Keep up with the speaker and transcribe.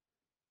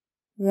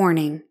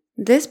Warning.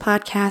 This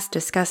podcast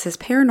discusses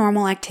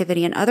paranormal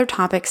activity and other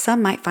topics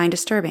some might find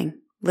disturbing.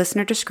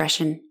 Listener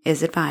discretion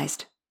is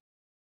advised.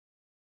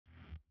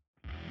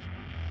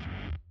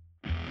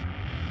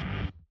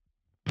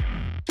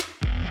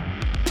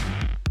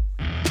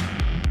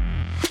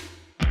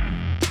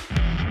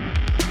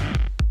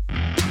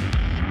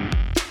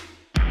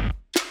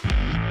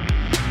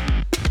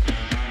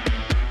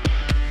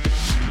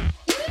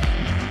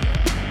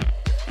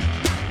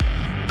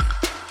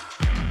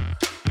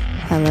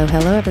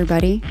 Hello,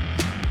 everybody.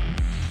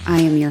 I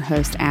am your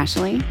host,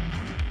 Ashley,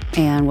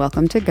 and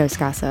welcome to Ghost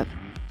Gossip.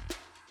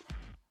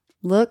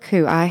 Look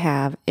who I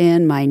have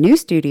in my new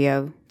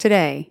studio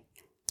today.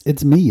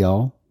 It's me,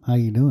 y'all. How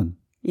you doing?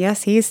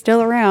 Yes, he's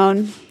still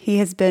around. He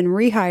has been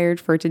rehired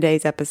for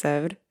today's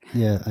episode.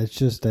 Yeah, it's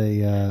just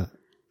a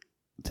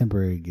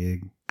temporary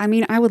gig. I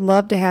mean, I would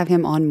love to have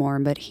him on more,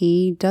 but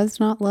he does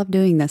not love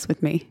doing this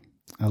with me.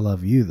 I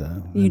love you,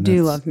 though. You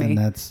do love me. And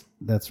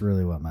that's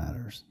really what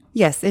matters.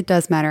 Yes, it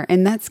does matter.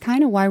 And that's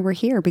kind of why we're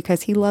here,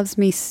 because he loves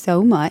me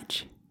so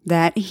much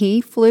that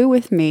he flew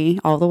with me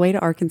all the way to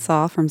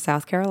Arkansas from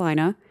South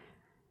Carolina,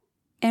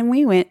 and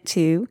we went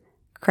to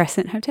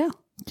Crescent Hotel.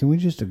 Can we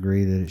just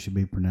agree that it should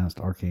be pronounced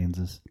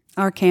Arkansas?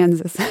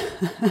 Arkansas.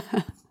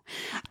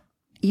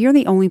 You're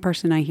the only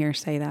person I hear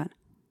say that.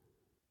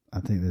 I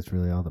think that's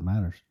really all that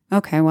matters.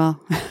 Okay, well,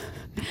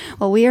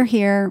 we are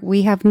here.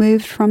 We have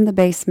moved from the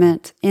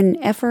basement in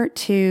an effort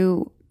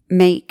to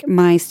make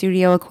my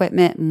studio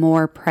equipment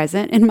more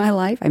present in my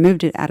life. I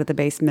moved it out of the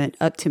basement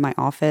up to my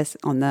office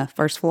on the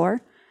first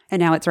floor,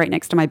 and now it's right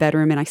next to my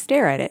bedroom, and I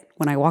stare at it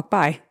when I walk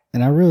by.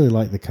 And I really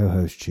like the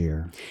co-host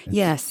chair.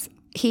 Yes,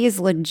 he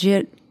is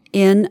legit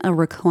in a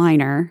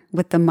recliner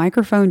with the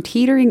microphone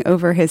teetering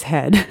over his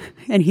head,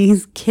 and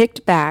he's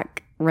kicked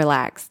back,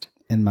 relaxed.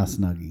 In my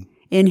Snuggie.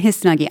 In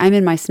his Snuggie. I'm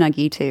in my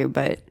Snuggie too,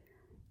 but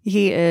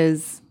he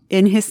is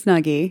in his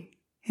Snuggie,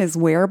 his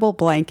wearable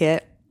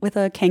blanket, with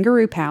a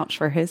kangaroo pouch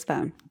for his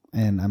phone.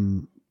 And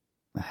I'm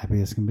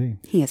happy as can be.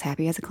 He is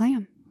happy as a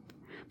clam.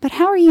 But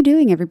how are you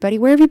doing, everybody?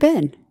 Where have you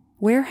been?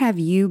 Where have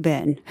you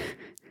been?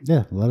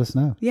 Yeah, let us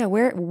know. Yeah,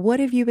 what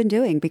have you been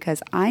doing?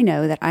 Because I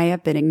know that I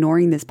have been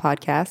ignoring this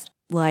podcast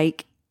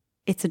like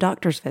it's a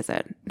doctor's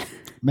visit.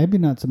 Maybe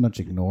not so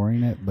much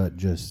ignoring it, but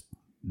just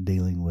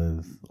dealing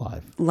with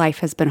life.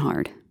 Life has been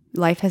hard.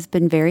 Life has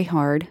been very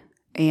hard,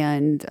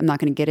 and I'm not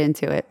going to get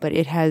into it, but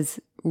it has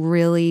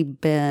really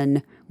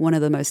been one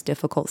of the most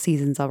difficult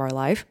seasons of our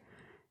life.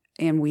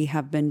 And we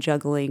have been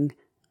juggling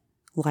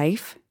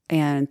life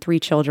and 3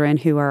 children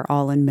who are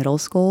all in middle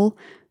school.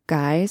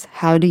 Guys,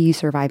 how do you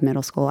survive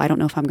middle school? I don't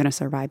know if I'm going to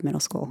survive middle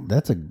school.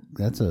 That's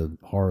a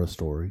horror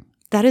story.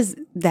 That is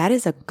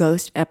a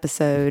ghost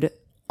episode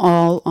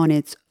all on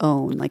its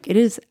own. Like, it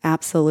is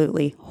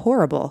absolutely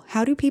horrible.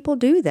 How do people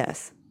do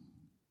this?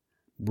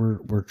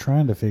 We're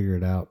trying to figure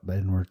it out,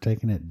 and we're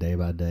taking it day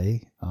by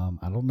day.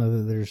 I don't know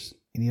that there's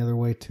any other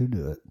way to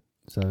do it.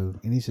 So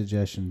any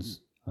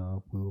suggestions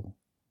we'll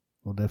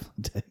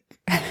definitely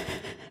take.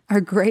 Are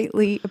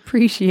greatly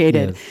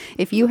appreciated. Yes.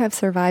 If you have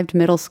survived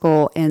middle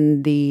school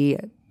and the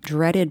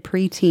dreaded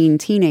preteen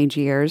teenage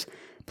years,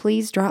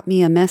 please drop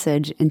me a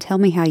message and tell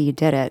me how you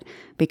did it,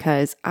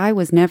 because I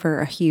was never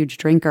a huge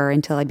drinker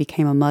until I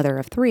became a mother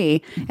of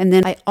 3. And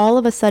then I all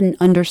of a sudden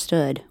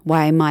understood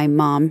why my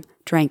mom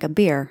drank a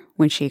beer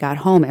when she got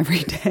home every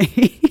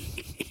day.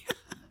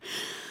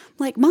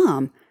 Like,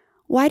 Mom,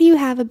 why do you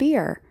have a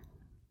beer?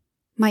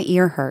 My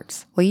ear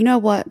hurts. Well, you know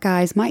what,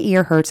 guys? My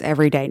ear hurts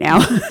every day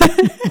now.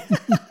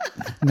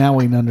 Now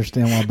we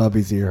understand why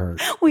Bubby's ear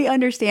hurt. We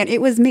understand.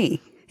 It was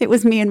me. It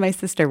was me and my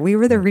sister. We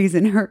were the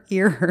reason her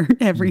ear hurt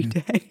every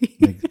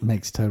day.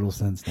 Makes total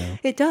sense now.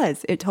 It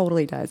does. It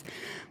totally does.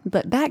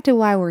 But back to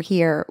why we're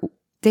here.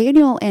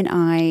 Daniel and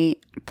I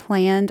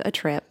planned a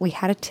trip. We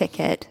had a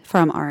ticket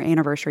from our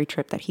anniversary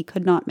trip that he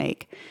could not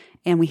make.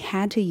 And we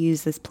had to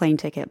use this plane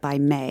ticket by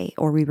May,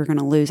 or we were going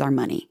to lose our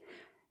money.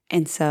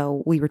 And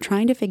so we were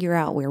trying to figure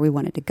out where we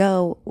wanted to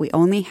go. We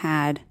only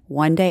had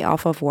one day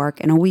off of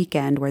work and a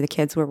weekend where the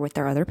kids were with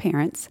their other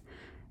parents.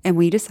 And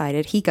we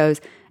decided, he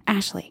goes,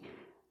 Ashley,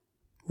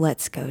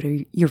 let's go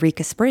to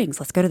Eureka Springs.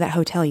 Let's go to that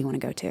hotel you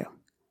want to go to.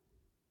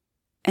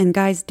 And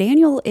guys,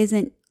 Daniel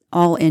isn't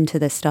all into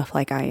this stuff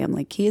like I am.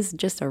 Like, he is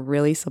just a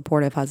really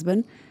supportive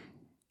husband.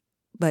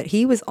 But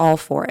he was all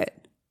for it.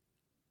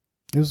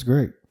 It was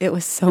great. It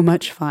was so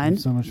much fun.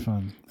 So much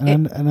fun.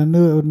 And I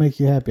knew it would make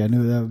you happy. I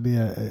knew that would be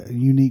a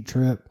unique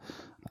trip.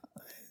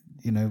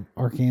 You know,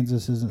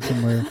 Arkansas isn't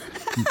somewhere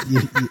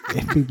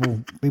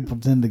people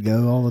tend to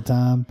go all the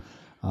time.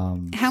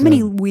 How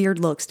many weird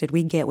looks did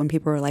we get when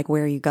people were like,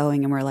 where are you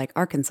going? And we're like,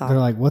 Arkansas. They're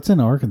like, what's in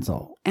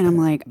Arkansas? And I'm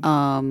like,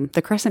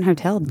 the Crescent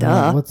Hotel, duh.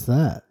 Like, what's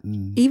that?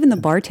 And even the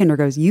bartender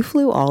goes, you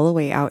flew all the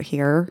way out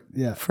here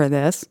for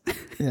this.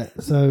 Yeah.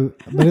 So,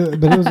 but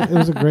it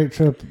was a great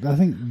trip. I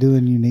think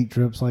doing unique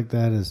trips like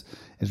that is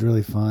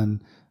really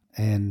fun.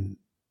 And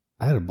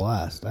I had a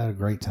blast. I had a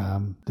great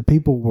time. The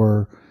people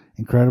were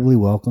incredibly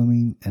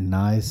welcoming and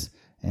nice.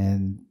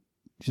 And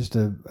just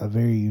a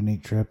very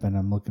unique trip, and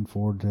I'm looking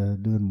forward to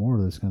doing more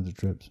of those kinds of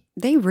trips.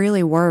 They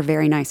really were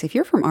very nice. If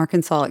you're from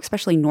Arkansas,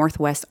 especially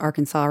Northwest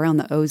Arkansas, around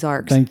the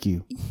Ozarks. Thank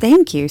you.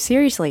 Thank you.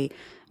 Seriously.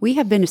 We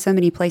have been to so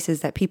many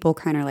places that people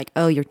kind of like,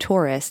 oh, you're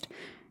tourist.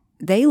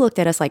 They looked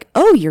at us like,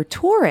 oh, you're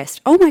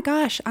tourist. Oh my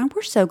gosh,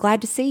 we're so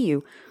glad to see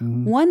you.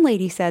 Mm-hmm. One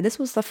lady said this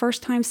was the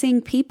first time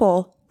seeing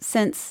people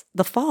since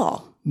the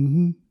fall.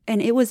 Mm-hmm.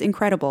 And it was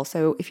incredible.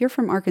 So if you're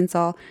from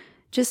Arkansas,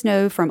 just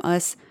know from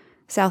us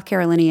South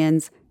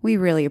Carolinians, we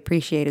really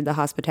appreciated the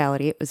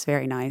hospitality. It was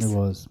very nice. It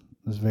was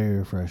very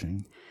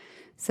refreshing.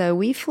 So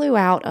we flew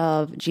out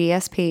of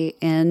GSP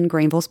in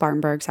Greenville,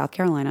 Spartanburg, South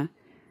Carolina,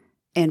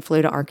 and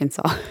flew to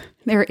Arkansas.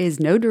 There is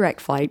no direct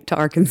flight to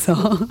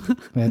Arkansas.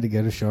 We had to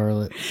go to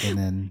Charlotte and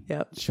then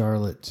Yep.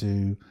 Charlotte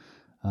to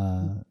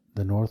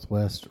the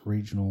Northwest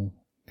Regional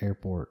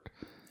Airport.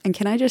 And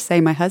can I just say,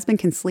 my husband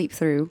can sleep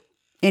through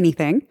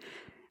anything.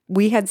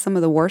 We had some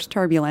of the worst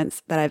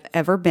turbulence that I've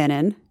ever been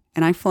in.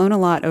 And I've flown a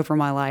lot over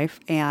my life,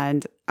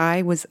 and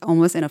I was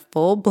almost in a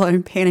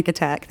full-blown panic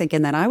attack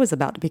thinking that I was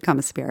about to become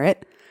a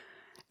spirit.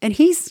 And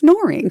he's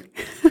snoring.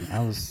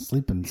 I was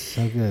sleeping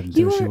so good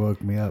until she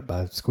woke me up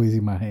by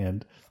squeezing my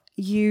hand.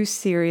 You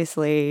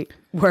seriously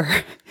were.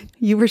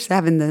 You were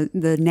having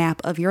the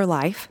nap of your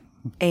life.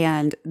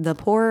 And the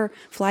poor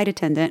flight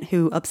attendant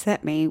who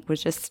upset me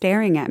was just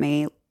staring at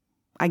me,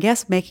 I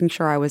guess making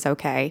sure I was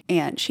okay.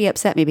 And she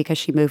upset me because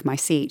she moved my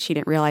seat. She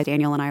didn't realize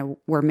Daniel and I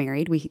were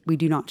married. We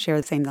do not share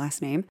the same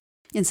last name.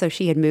 And so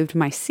she had moved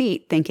my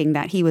seat thinking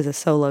that he was a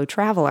solo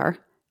traveler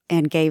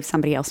and gave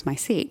somebody else my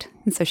seat.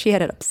 And so she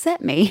had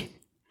upset me.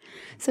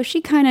 So she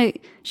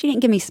didn't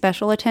give me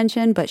special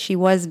attention, but she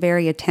was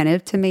very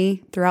attentive to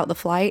me throughout the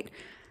flight.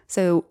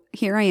 So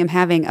here I am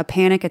having a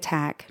panic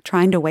attack,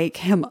 trying to wake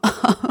him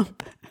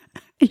up.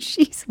 And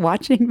she's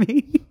watching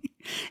me.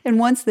 And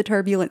once the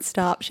turbulence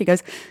stopped, she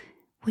goes,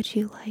 "Would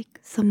you like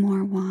some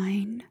more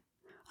wine?"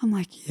 I'm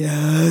like,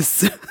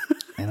 "Yes."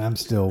 And I'm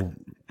still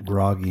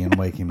groggy and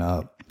waking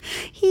up.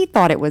 He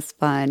thought it was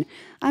fun.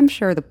 I'm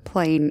sure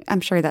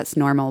that's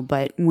normal.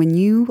 But when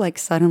you like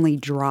suddenly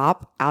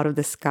drop out of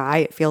the sky,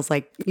 it feels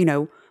like,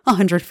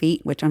 100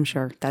 feet, which I'm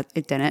sure that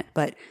it didn't.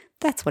 But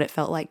that's what it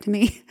felt like to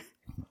me.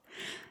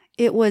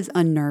 It was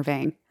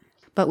unnerving.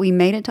 But we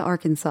made it to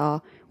Arkansas.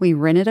 We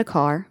rented a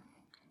car.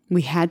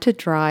 We had to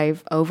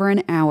drive over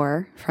an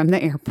hour from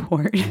the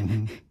airport.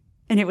 Mm-hmm.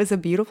 And it was a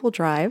beautiful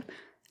drive.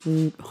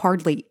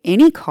 Hardly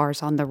any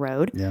cars on the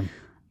road. Yeah.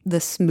 The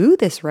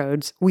smoothest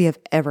roads we have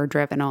ever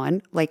driven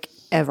on, like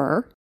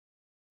ever.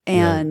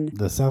 And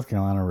the South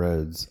Carolina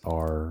roads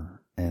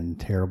are in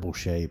terrible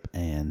shape,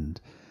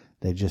 and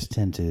they just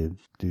tend to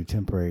do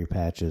temporary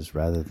patches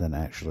rather than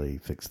actually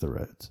fix the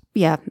roads.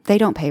 Yeah, they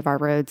don't pave our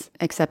roads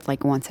except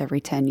like once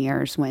every 10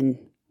 years when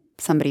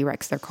somebody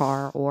wrecks their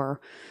car or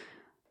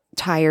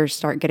tires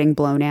start getting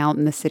blown out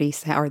and the city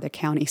or the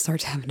county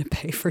starts having to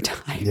pay for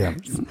tires. Yeah.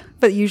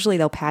 But usually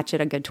they'll patch it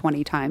a good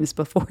 20 times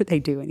before they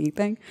do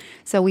anything.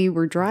 So we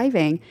were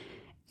driving,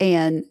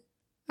 and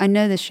I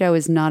know this show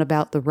is not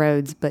about the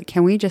roads, but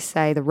can we just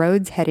say the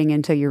roads heading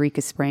into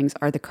Eureka Springs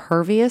are the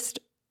curviest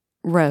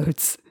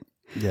roads.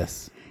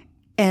 Yes.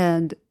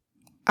 And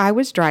I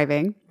was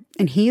driving,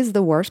 and he is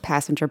the worst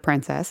passenger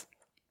princess,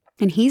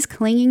 and he's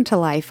clinging to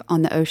life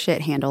on the oh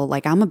shit handle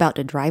like I'm about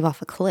to drive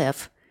off a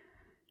cliff.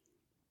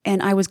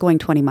 And I was going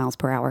 20 miles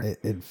per hour.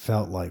 It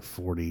felt like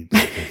 40 to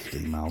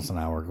 50 miles an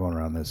hour going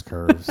around those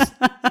curves.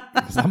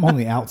 Because I'm on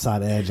the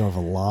outside edge of a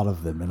lot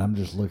of them, and I'm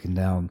just looking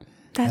down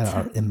at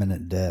our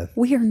imminent death.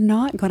 We are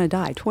not going to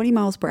die 20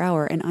 miles per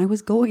hour. And I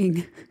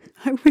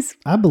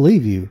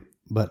believe you,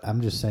 but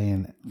I'm just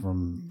saying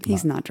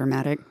He's not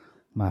dramatic.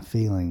 My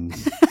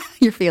feelings.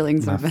 Your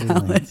feelings are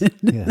valid.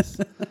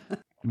 Yes.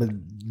 But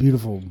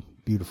beautiful,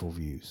 beautiful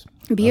views.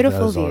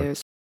 Beautiful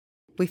views.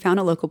 We found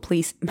a local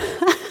police.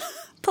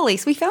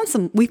 We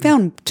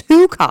found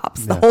two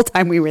cops the whole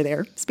time we were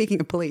there. Speaking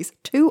of police,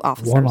 2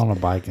 officers. One on a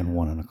bike and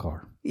one in a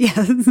car. Yeah,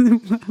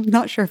 I'm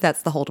not sure if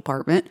that's the whole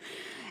department.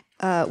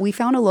 We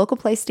found a local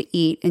place to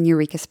eat in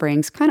Eureka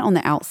Springs, kind of on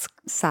the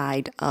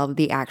outside of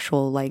the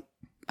actual,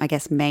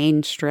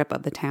 main strip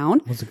of the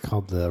town. What's it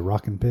called? The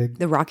Rockin' Pig?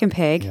 The Rockin'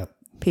 Pig. Yep.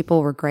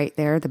 People were great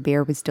there. The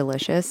beer was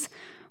delicious.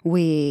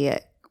 We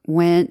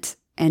went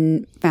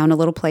and found a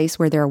little place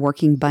where there are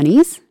working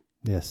bunnies.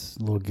 Yes,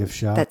 a little gift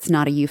shop. That's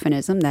not a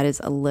euphemism. That is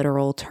a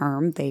literal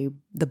term. The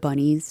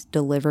bunnies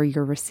deliver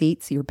your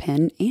receipts, your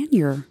pen, and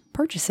your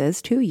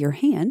purchases to your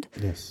hand.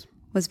 Yes.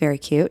 It was very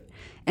cute.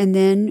 And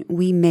then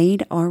we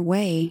made our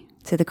way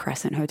to the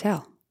Crescent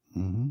Hotel.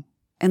 Mm-hmm.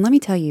 And let me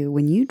tell you,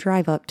 when you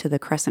drive up to the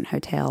Crescent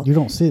Hotel... You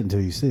don't see it until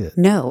you see it.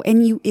 No,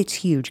 and it's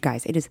huge,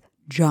 guys. It is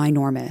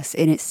ginormous,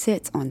 and it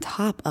sits on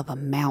top of a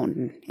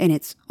mountain. And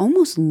it's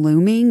almost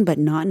looming, but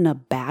not in a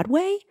bad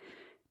way.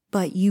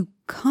 But you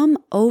come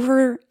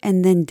over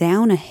and then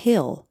down a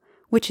hill,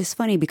 which is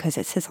funny because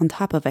it sits on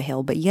top of a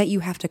hill, but yet you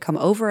have to come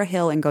over a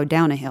hill and go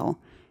down a hill.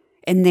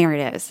 And there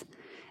it is.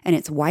 And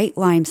it's white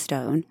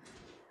limestone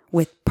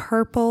with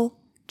purple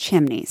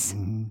chimneys.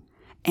 Mm-hmm.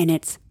 And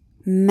it's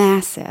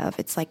massive.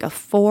 It's like a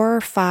 4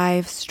 or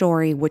 5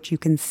 story, which you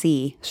can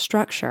see,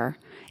 structure.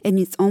 And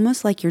it's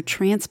almost like you're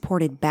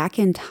transported back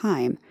in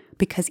time,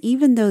 because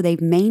even though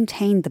they've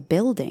maintained the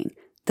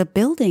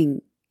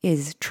building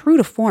is true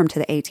to form to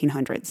the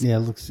 1800s. Yeah, it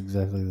looks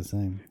exactly the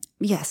same.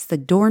 Yes, the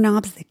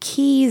doorknobs, the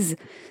keys,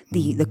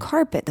 the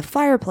carpet, the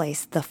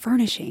fireplace, the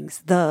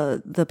furnishings,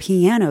 the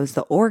pianos,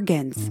 the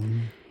organs,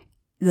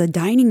 the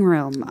dining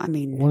room. I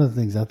mean, one of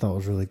the things I thought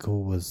was really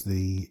cool was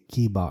the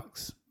key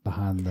box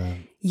behind the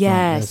front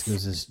desk. It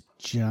was this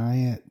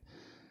giant,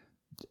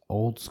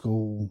 old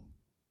school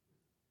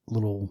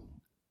little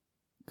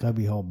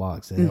cubbyhole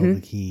box that held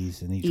the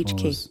keys, and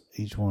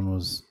each one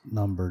was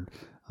numbered.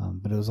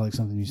 But it was like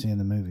something you see in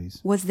the movies.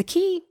 Was the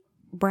key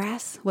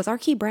brass? Was our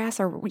key brass,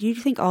 or do you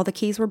think all the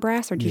keys were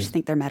brass, or do you just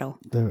think they're metal?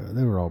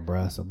 They were all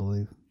brass, I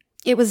believe.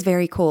 It was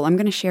very cool. I'm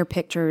going to share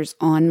pictures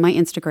on my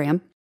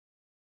Instagram.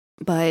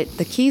 But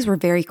the keys were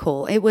very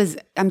cool.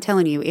 I'm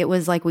telling you, it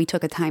was like we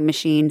took a time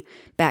machine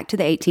back to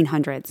the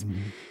 1800s.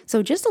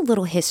 So just a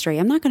little history.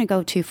 I'm not going to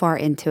go too far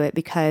into it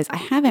because I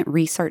haven't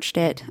researched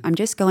it. I'm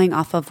just going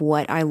off of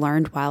what I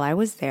learned while I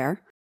was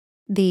there.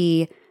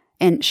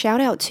 And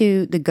shout out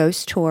to the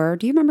ghost tour.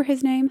 Do you remember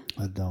his name?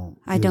 I don't.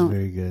 I don't. He was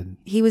very good.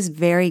 He was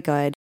very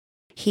good.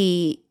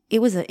 It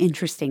was an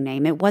interesting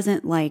name. It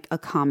wasn't like a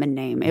common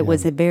name. It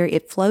was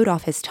it flowed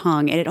off his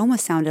tongue, and it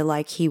almost sounded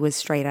like he was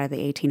straight out of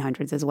the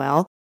 1800s as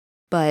well.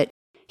 But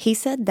he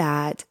said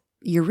that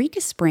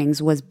Eureka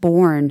Springs was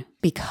born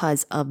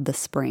because of the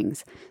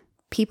springs.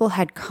 People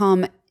had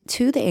come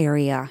to the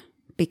area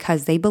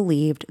because they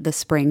believed the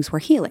springs were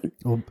healing.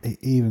 Well, he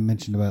even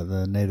mentioned about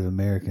the Native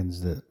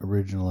Americans that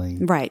originally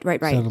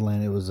settled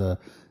land. It was a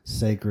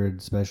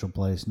sacred, special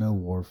place, no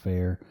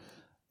warfare.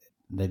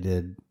 They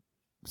did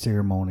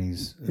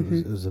ceremonies.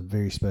 It was a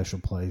very special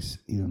place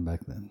even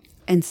back then.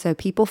 And so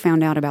people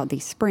found out about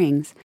these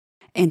springs,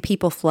 and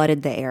people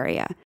flooded the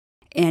area.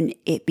 And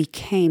it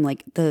became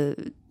like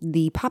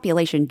the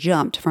population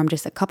jumped from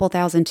just a couple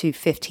thousand to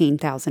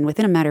 15,000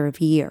 within a matter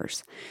of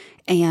years.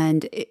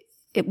 And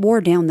it wore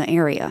down the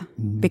area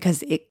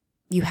because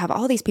you have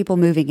all these people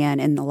moving in,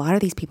 and a lot of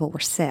these people were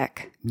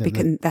sick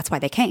because that's why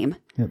they came.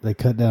 Yep, they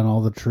cut down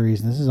all the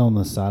trees. And this is on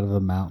the side of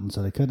a mountain.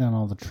 So they cut down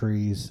all the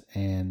trees,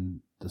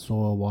 and the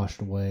soil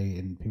washed away,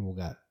 and people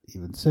got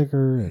even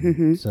sicker.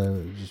 And so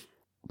it just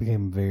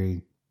became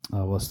very,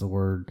 what's the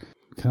word?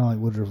 Kind of like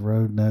Woodruff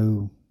Road,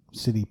 no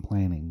city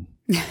planning.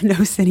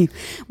 No city.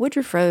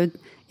 Woodruff Road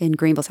in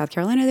Greenville, South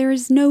Carolina, there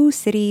is no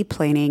city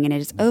planning, and it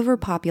is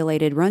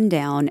overpopulated, run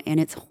down, and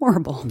it's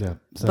horrible. Yeah.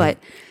 But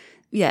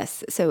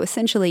yes, so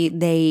essentially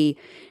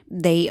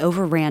they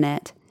overran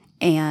it,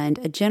 and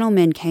a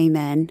gentleman came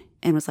in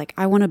and was like,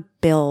 I want to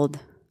build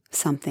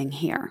something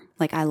here.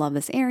 Like, I love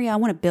this area. I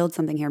want to build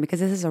something here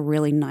because this is a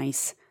really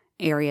nice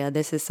area.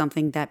 This is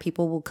something that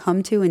people will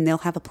come to, and they'll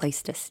have a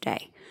place to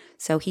stay.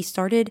 So he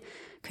started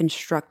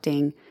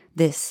constructing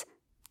this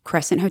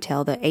Crescent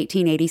Hotel, the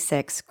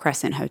 1886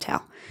 Crescent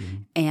Hotel.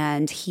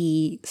 And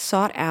he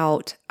sought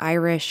out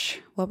Irish,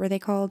 what were they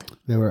called?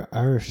 They were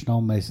Irish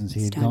stonemasons.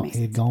 He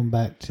had gone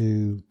back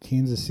to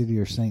Kansas City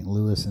or St.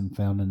 Louis and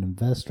found an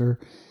investor,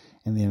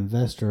 and the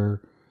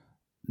investor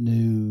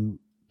knew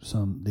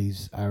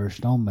these Irish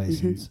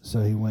stonemasons.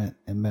 So he went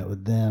and met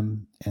with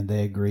them, and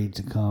they agreed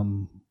to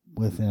come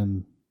with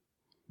him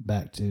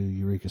back to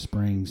Eureka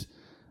Springs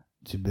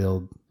to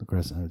build the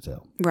Crescent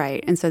Hotel.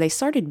 Right. And so they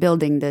started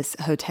building this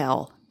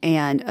hotel.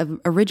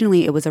 And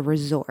originally it was a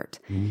resort,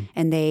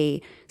 and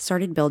they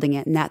started building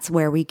it. And that's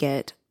where we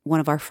get one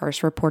of our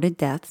first reported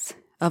deaths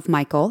of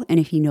Michael. And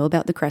if you know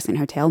about the Crescent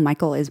Hotel,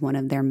 Michael is one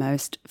of their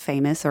most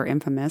famous or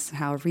infamous,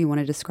 however you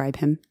want to describe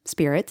him,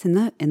 spirits in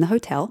the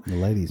hotel. The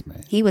ladies'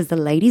 man. He was the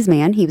ladies'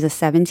 man. He was a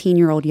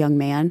 17-year-old young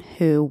man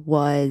who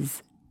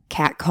was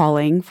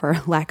catcalling,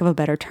 for lack of a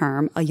better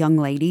term, a young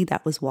lady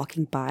that was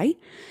walking by.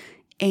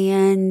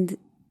 And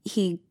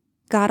he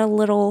got a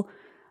little,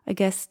 I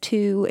guess,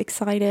 too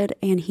excited,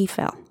 and he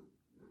fell.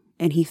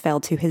 And he fell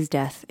to his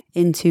death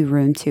into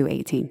room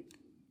 218.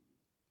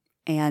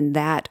 And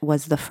that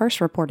was the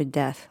first reported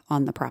death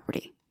on the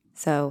property.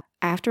 So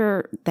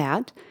after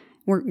that,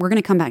 we're going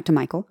to come back to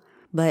Michael.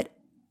 But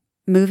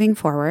moving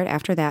forward,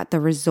 after that,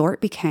 the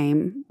resort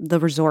became the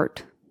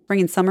resort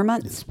spring and summer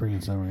months. It's spring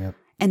and summer, yep.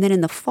 And then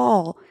in the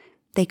fall,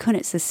 they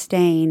couldn't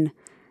sustain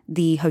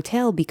the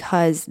hotel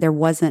because there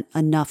wasn't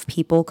enough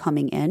people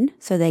coming in.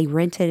 So they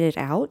rented it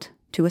out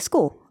to a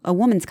school, a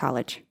women's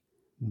college.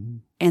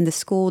 And the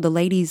school, the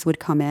ladies would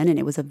come in, and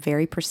it was a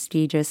very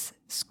prestigious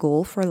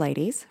school for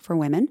ladies, for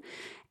women,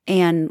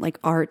 and like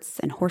arts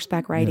and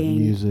horseback riding.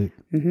 Music.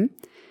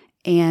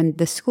 And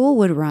the school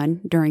would run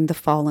during the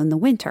fall and the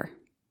winter.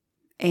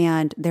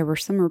 And there were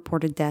some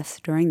reported deaths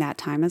during that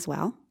time as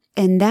well.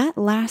 And that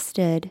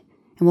lasted,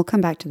 and we'll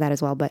come back to that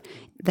as well, but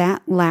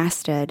that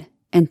lasted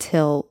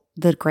until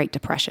the Great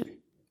Depression.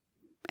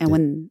 And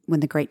when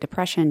the Great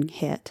Depression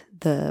hit,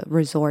 the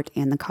resort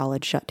and the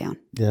college shut down.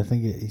 Yeah, I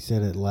think he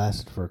said it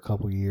lasted for a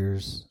couple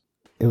years.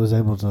 It was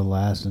able to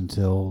last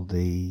until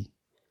the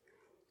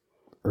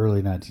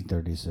early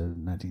 1930s, so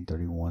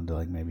 1931 to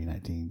like maybe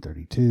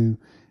 1932,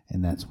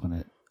 and that's when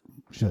it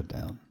shut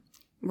down.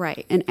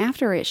 Right. And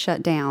after it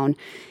shut down,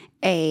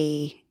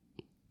 an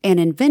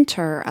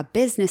inventor, a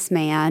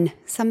businessman,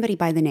 somebody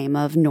by the name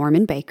of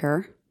Norman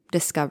Baker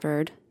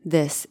discovered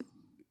this.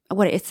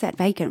 It sat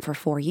vacant for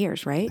 4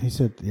 years, right? He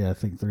said, I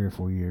think 3 or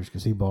 4 years,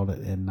 because he bought it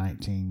in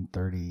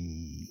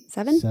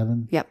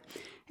 1937. Yep.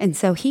 And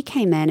so he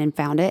came in and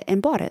found it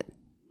and bought it.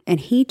 And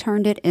he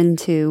turned it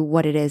into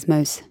what it is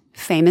most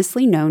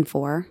famously known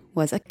for,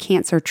 was a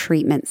cancer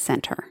treatment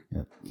center.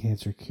 Yep.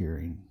 Cancer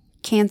curing.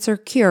 Cancer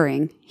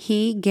curing.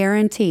 He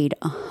guaranteed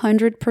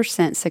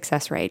 100%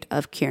 success rate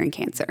of curing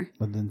cancer.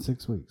 Within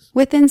 6 weeks.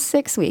 Within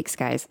 6 weeks,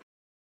 guys.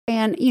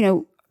 And,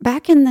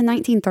 back in the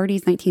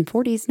 1930s,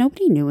 1940s,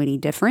 nobody knew any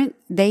different.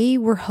 They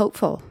were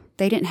hopeful.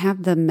 They didn't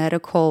have the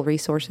medical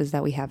resources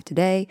that we have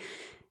today.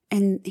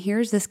 And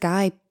here's this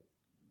guy.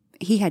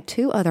 He had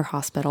 2 other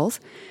hospitals,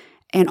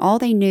 and all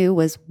they knew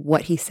was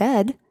what he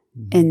said,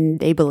 and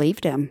they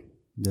believed him.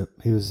 Yep.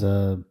 He was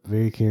a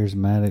very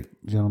charismatic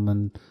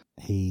gentleman.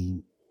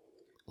 He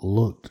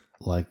looked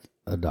like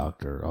a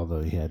doctor,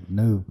 although he had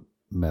no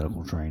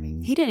medical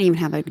training. He didn't even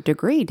have a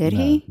degree, did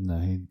he? No,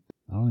 I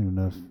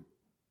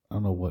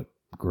don't know what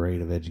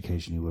grade of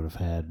education he would have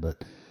had,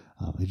 but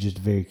he's just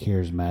a very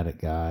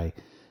charismatic guy,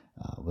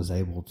 was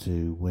able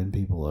to win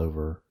people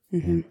over,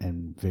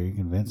 and very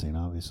convincing,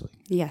 obviously.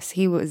 Yes,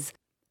 he was.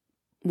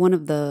 One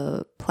of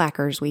the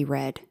placards we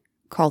read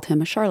called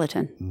him a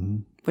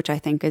charlatan, which I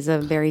think is a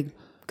very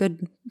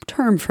good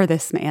term for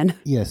this man.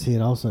 Yes, he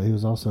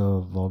was also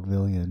a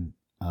vaudevillian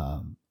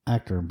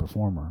actor and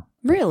performer.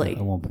 Really?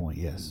 At one point,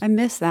 yes. I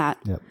missed that.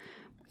 Yep.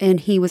 And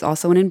he was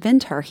also an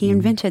inventor. He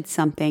invented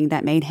something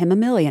that made him a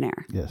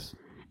millionaire. Yes.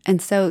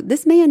 And so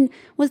this man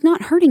was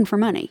not hurting for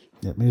money.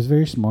 Yep. He was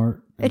very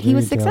smart. And he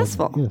was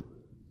successful. Yeah.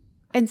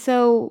 And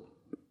so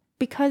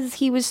because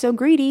he was so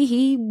greedy,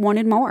 he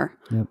wanted more.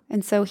 Yep.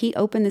 And so he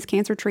opened this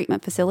cancer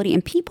treatment facility,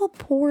 and people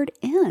poured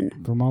in.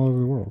 From all over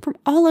the world. From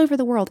all over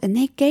the world. And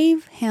they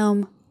gave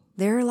him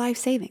their life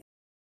savings.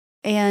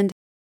 And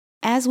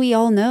as we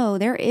all know,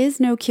 there is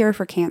no cure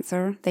for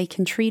cancer. They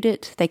can treat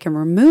it, they can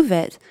remove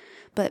it.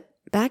 But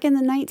back in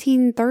the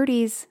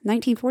 1930s,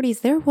 1940s,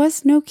 there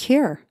was no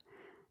cure.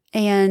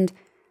 And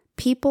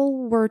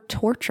people were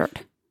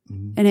tortured.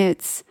 And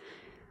it's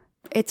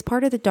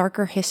part of the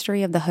darker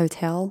history of the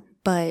hotel.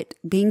 But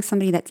being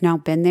somebody that's now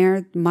been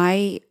there,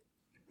 my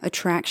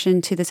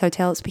attraction to this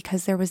hotel is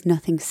because there was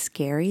nothing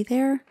scary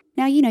there.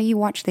 Now, you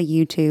watch the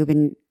YouTube,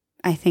 and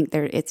I think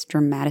it's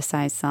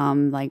dramatized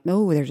some, like,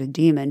 oh, there's a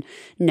demon.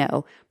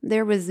 No,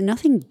 there was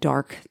nothing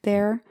dark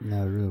there.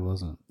 No, it really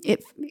wasn't.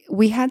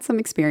 We had some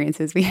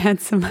experiences. We had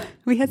some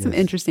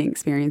interesting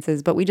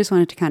experiences, but we just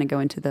wanted to kind of go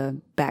into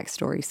the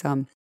backstory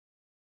some.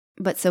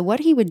 But so what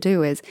he would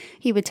do is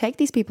he would take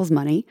these people's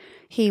money.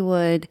 He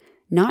would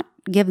not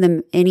give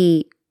them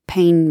any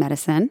pain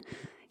medicine.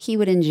 He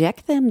would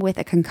inject them with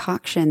a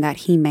concoction that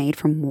he made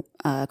from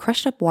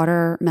crushed up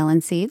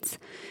watermelon seeds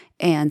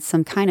and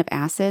some kind of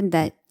acid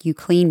that you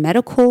clean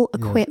medical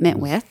equipment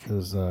with. It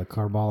was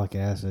carbolic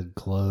acid,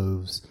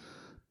 cloves,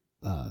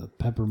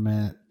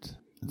 peppermint,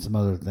 and some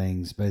other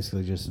things.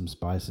 Basically just some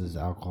spices,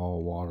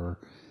 alcohol, water.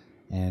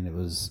 And it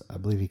was, I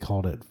believe he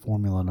called it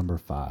formula number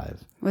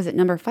 5. Was it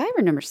number 5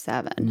 or number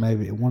 7?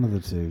 Maybe one of the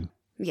two.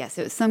 Yes,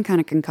 it was some kind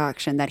of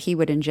concoction that he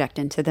would inject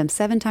into them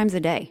 7 times a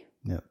day.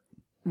 Yep.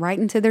 Right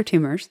into their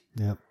tumors.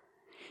 Yep.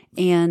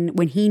 And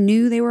when he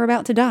knew they were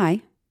about to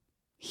die,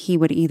 he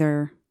would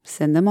either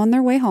send them on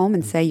their way home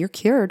and say, you're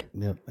cured.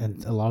 Yep.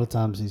 And a lot of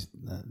times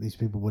these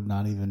people would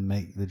not even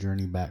make the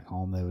journey back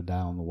home. They would die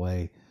on the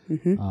way.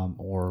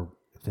 Or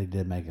if they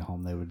did make it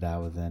home, they would die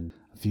within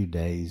a few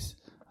days.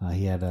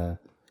 He had a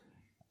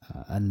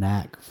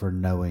knack for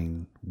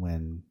knowing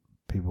when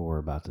people were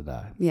about to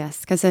die.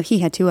 Yes, because he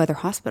had 2 other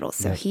hospitals.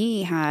 So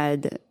he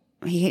had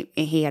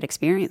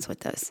experience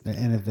with this.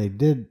 And if they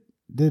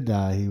did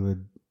die, he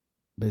would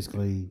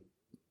basically,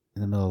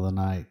 in the middle of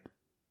the night,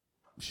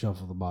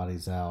 shuffle the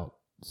bodies out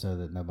so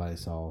that nobody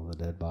saw the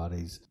dead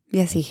bodies.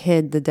 Yes, he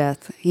hid the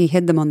death. He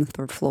hid them on the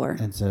 3rd floor.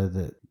 And so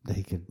that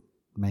he could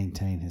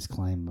maintain his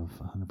claim of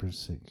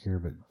 100% cure.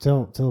 But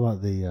tell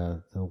about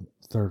the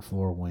 3rd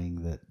floor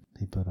wing that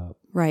he put up.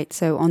 Right.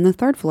 So on the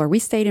 3rd floor, we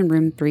stayed in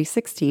room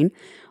 316.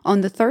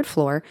 On the 3rd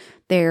floor,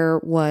 there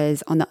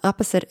was, on the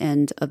opposite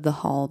end of the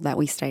hall that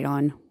we stayed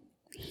on,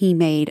 he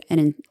made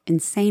an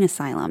insane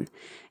asylum.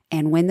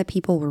 And when the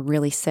people were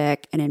really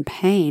sick and in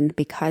pain,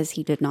 because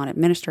he did not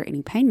administer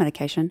any pain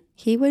medication,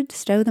 he would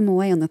stow them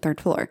away on the 3rd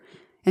floor.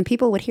 And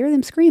people would hear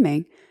them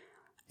screaming.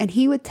 And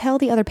he would tell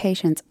the other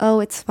patients,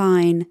 oh, it's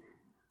fine.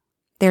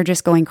 They're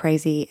just going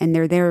crazy and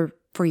they're there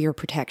for your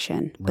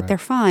protection. But they're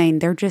fine.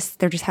 They're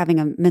just having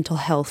a mental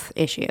health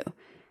issue.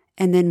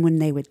 And then when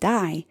they would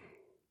die,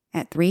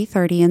 at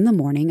 3:30 in the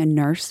morning, a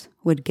nurse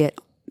would get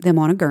them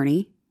on a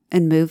gurney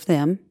and move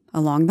them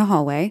along the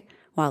hallway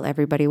while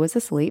everybody was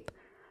asleep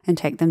and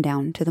take them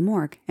down to the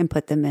morgue and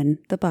put them in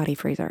the body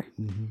freezer,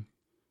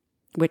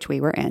 which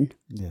we were in.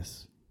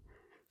 Yes.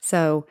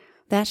 So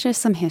that's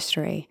just some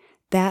history.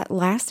 that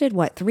lasted,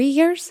 3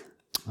 years?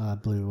 I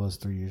believe it was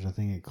 3 years. I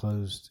think it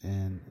closed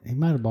he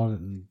might have bought it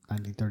in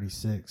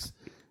 1936.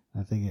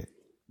 I think it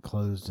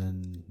closed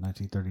in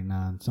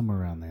 1939,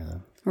 somewhere around there,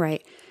 though.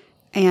 Right.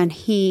 And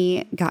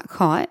he got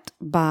caught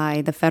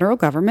by the federal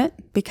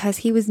government because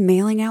he was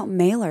mailing out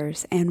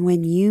mailers. And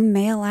when you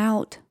mail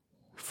out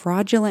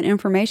fraudulent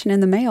information in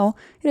the mail,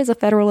 it is a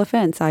federal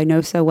offense. I know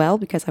so well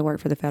because I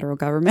work for the federal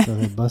government. So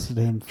they busted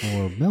him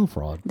for mail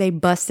fraud. They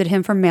busted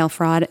him for mail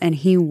fraud, and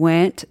he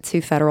went to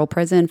federal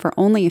prison for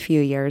only a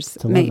few years.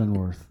 To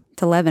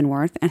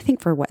Leavenworth. And I think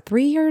for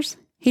 3 years?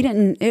 He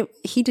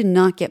did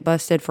not get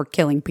busted for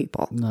killing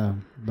people. No,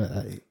 but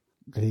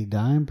did he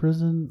die in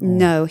prison?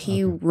 No,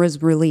 he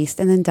was released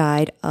and then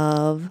died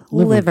of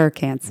liver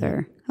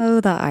cancer. Yeah.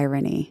 Oh, the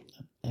irony.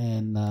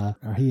 And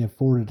he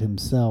afforded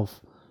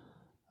himself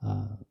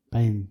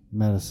pain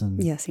medicine.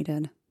 Yes, he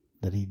did.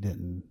 That he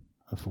didn't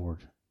afford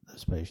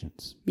those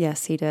patients.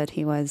 Yes, he did.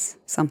 He was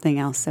something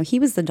else. So he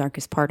was the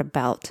darkest part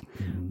about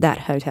that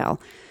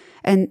hotel.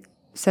 And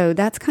so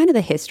that's kind of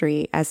the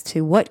history as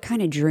to what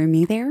kind of drew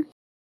me there.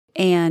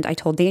 And I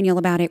told Daniel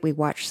about it. We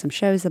watched some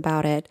shows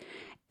about it.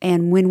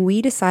 And when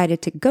we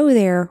decided to go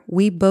there,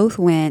 we both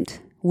went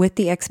with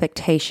the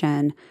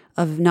expectation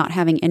of not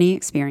having any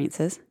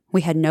experiences.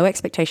 We had no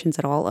expectations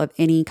at all of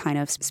any kind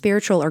of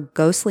spiritual or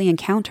ghostly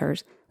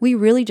encounters. We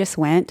really just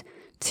went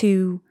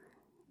to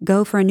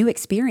go for a new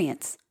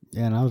experience.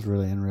 Yeah, and I was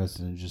really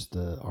interested in just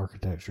the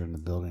architecture and the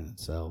building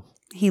itself.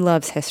 He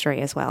loves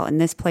history as well.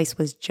 And this place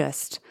was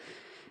just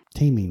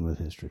teeming with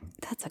history.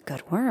 That's a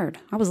good word.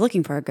 I was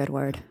looking for a good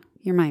word.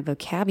 You're my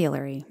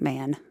vocabulary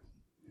man.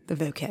 The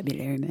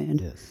vocabulary man.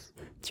 Yes.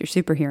 It's your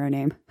superhero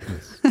name.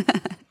 Yes.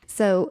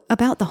 So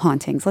about the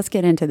hauntings, let's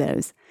get into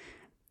those.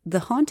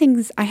 The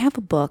hauntings, I have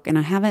a book and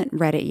I haven't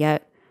read it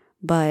yet,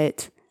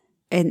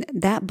 and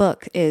that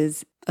book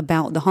is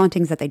about the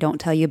hauntings that they don't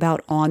tell you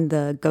about on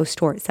the ghost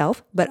tour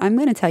itself. But I'm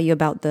going to tell you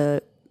about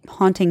the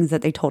hauntings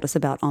that they told us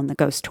about on the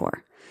ghost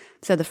tour.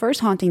 So the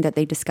first haunting that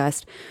they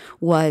discussed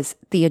was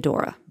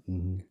Theodora.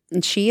 Mm-hmm.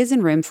 And she is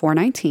in room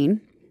 419.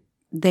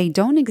 They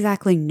don't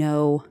exactly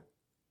know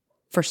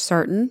for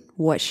certain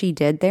what she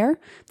did there.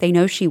 They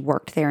know she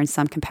worked there in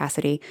some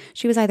capacity.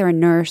 She was either a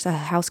nurse, a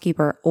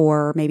housekeeper,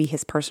 or maybe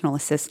his personal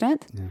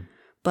assistant. Yeah.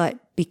 But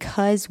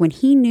because when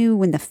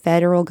the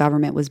federal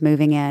government was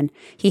moving in,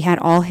 he had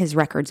all his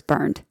records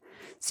burned.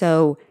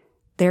 So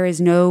there is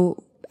no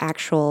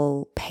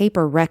actual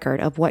paper record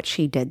of what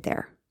she did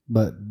there.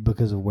 But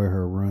because of where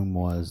her room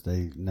was,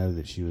 they know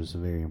that she was a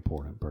very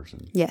important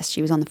person. Yes,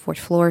 she was on the 4th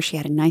floor. She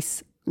had a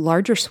nice,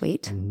 larger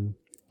suite. Mm-hmm.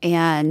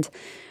 And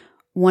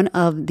one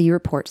of the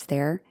reports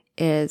there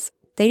is,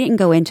 they didn't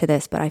go into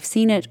this, but I've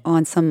seen it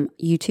on some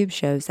YouTube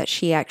shows that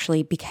she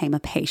actually became a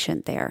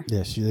patient there.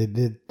 Yes, they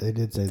did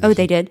say that. Oh,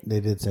 they did? They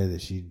did say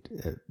that she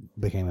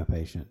became a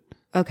patient.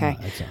 Okay.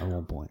 At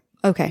one point.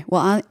 Okay.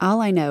 Well,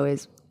 all I know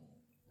is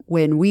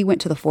when we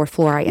went to the 4th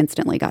floor, I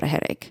instantly got a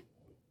headache.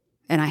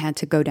 And I had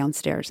to go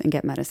downstairs and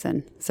get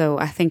medicine. So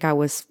I think I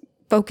was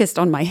focused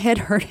on my head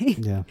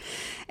hurting. Yeah.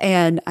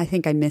 And I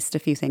think I missed a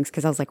few things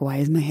because I was like, why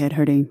is my head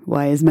hurting?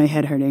 Why is my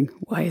head hurting?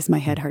 Why is my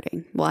head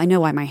hurting? Well, I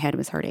know why my head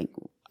was hurting.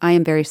 I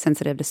am very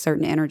sensitive to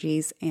certain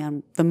energies.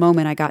 And the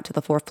moment I got to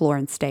the 4th floor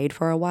and stayed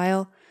for a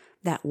while,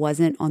 that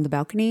wasn't on the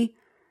balcony,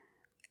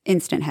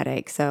 instant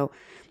headache. So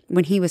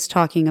when he was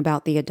talking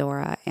about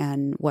Theodora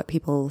and what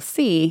people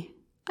see,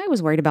 I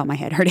was worried about my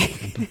head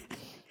hurting.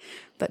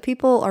 But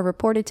people are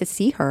reported to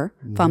see her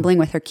fumbling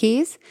with her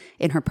keys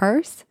in her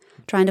purse,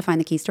 trying to find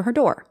the keys to her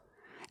door.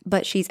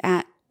 But she's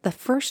at the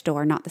first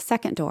door, not the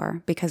second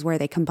door, because where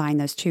they combine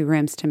those two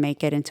rooms to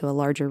make it into a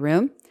larger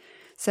room.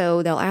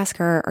 So they'll ask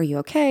her, are you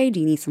okay?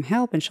 Do you need some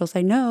help? And she'll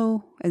say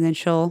no. And then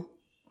she'll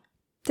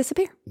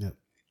disappear. Yep.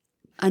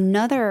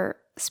 Another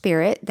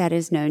spirit that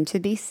is known to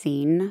be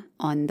seen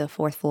on the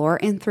 4th floor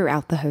and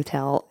throughout the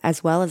hotel,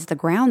 as well as the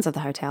grounds of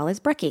the hotel,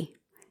 is Brecky.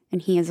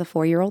 And he is a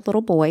 4-year-old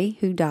little boy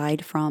who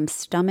died from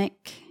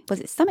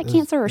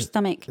cancer or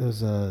stomach? It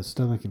was a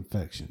stomach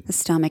infection. A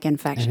stomach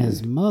infection. And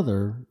his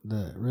mother,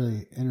 the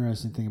really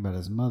interesting thing about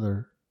his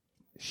mother,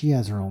 she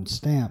has her own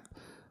stamp.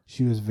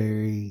 She was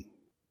very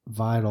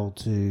vital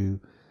to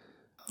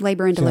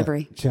labor and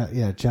delivery. She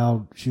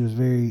was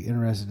very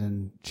interested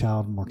in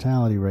child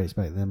mortality rates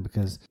back then,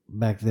 because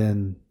back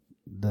then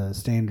the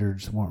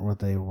standards weren't what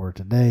they were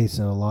today.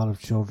 So a lot of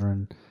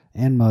children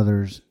and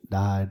mothers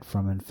died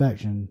from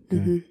infection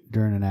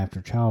during and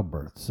after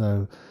childbirth.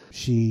 So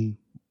she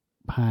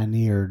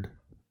pioneered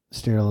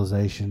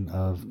sterilization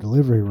of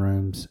delivery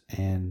rooms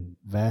and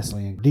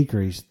vastly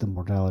decreased the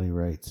mortality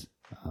rates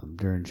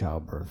during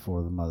childbirth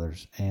for the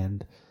mothers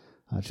and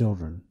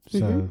children.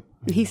 So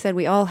he said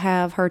we all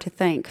have her to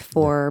thank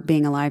for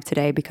being alive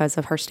today because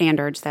of her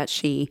standards that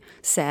she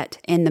set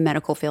in the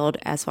medical field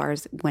as far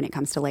as when it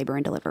comes to labor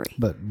and delivery.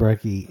 But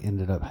Brecky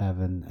ended up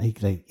having,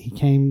 he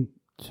came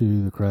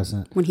to the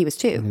Crescent when he was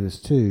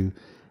 2.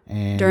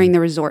 And during the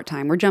resort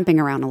time. We're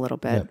jumping around a little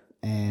bit. Yep.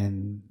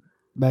 And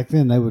back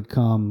then they would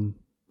come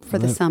for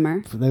the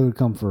summer. They would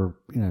come for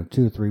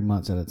 2 or 3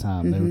 months at a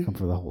time. They would come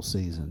for the whole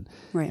season.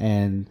 Right.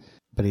 And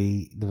but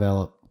he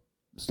developed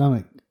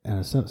stomach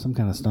and some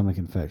kind of stomach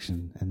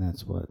infection, and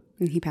that's what.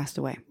 And he passed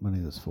away when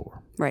he was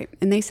 4. Right,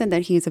 and they said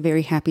that he is a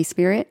very happy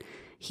spirit.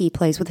 He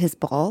plays with his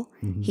ball.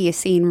 Mm-hmm. He is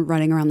seen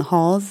running around the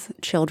halls.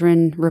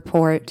 Children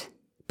report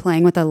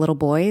playing with a little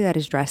boy that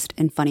is dressed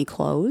in funny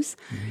clothes,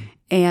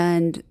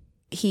 and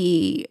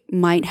he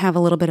might have a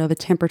little bit of a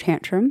temper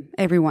tantrum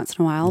every once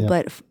in a while,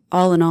 but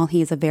all in all,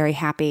 he is a very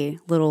happy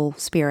little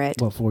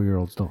spirit. What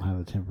 4-year-olds don't have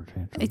a temper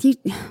tantrum?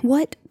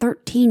 What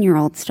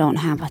 13-year-olds don't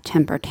have a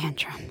temper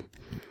tantrum?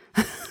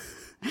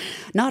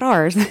 Not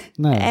ours.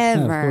 No,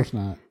 ever. No, of course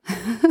not.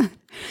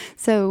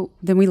 So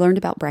then we learned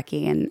about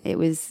Brecky, and it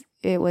was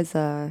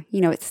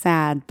it's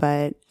sad,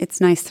 but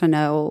it's nice to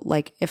know,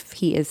 like, if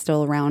he is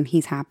still around,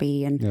 he's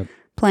happy and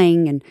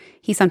playing, and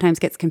he sometimes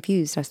gets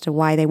confused as to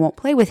why they won't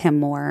play with him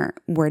more.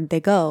 Where did they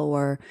go?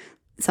 Or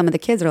some of the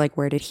kids are like,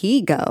 where did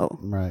he go?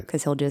 Right.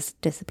 Because he'll just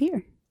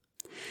disappear.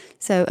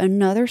 So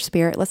another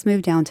spirit, let's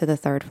move down to the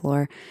 3rd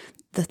floor.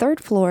 The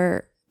 3rd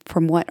floor,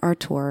 from what our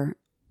tour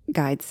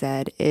guide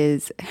said,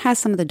 has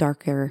some of the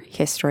darker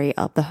history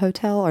of the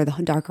hotel, or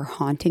the darker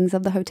hauntings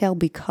of the hotel,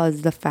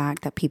 because the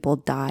fact that people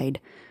died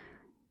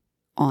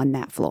on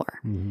that floor.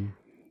 Mm-hmm.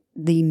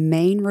 The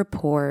main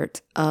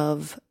report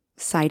of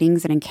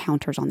sightings and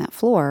encounters on that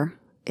floor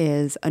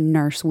is a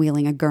nurse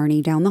wheeling a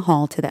gurney down the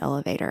hall to the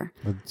elevator.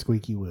 With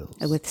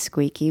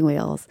squeaky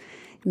wheels.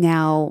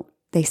 Now,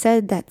 they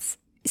said that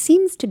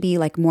seems to be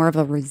like more of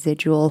a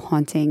residual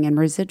haunting, and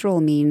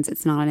residual means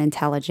it's not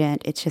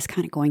intelligent. It's just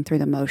kind of going through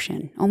the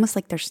motion, almost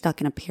like they're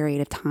stuck in a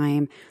period of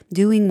time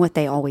doing what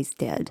they always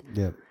did.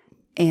 Yep.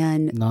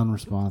 And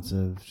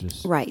non-responsive,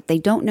 just. Right. They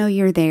don't know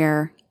you're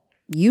there.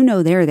 You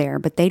know they're there,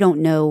 but they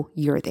don't know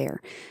you're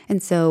there.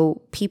 And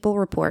so people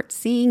report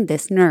seeing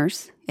this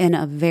nurse in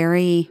a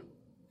very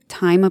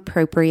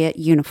time-appropriate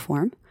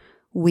uniform,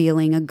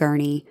 wheeling a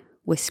gurney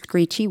with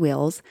screechy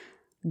wheels,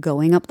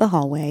 going up the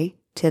hallway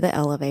to the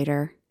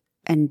elevator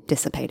and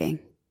dissipating.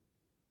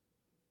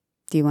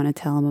 Do you want to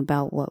tell them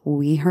about what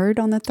we heard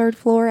on the 3rd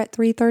floor at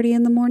 3:30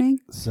 in the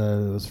morning?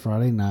 So it was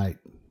Friday night.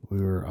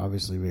 We were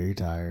obviously very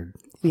tired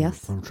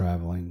from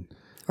traveling.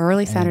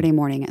 Early Saturday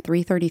morning at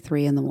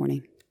 3:33 in the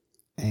morning.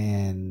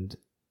 And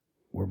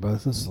we're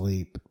both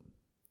asleep.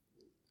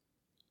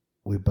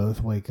 We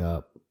both wake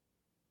up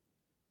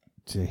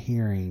to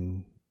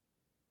hearing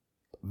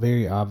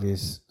very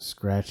obvious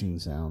scratching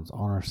sounds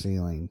on our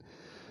ceiling,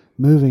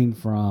 moving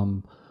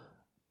from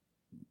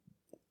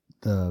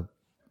the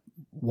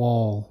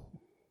wall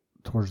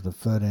towards the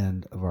foot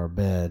end of our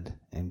bed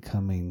and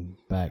coming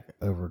back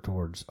over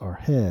towards our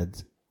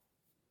heads.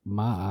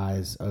 My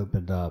eyes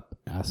opened up.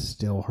 I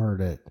still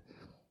heard it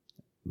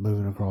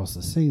moving across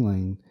the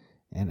ceiling.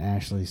 And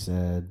Ashley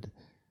said,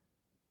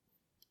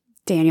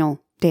 Daniel,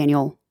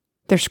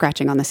 they're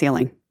scratching on the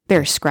ceiling.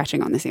 They're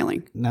scratching on the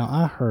ceiling. Now,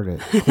 I heard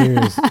it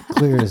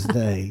clear as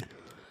day.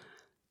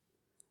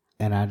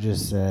 And I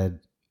just said,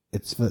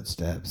 it's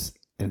footsteps,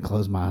 and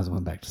closed my eyes and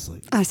went back to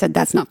sleep. I said,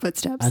 that's not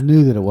footsteps. I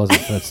knew that it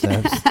wasn't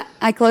footsteps.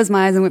 I closed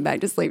my eyes and went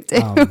back to sleep,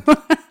 too.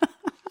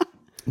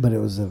 But it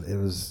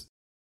was,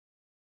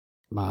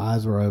 my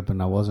eyes were open.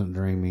 I wasn't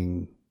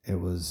dreaming. It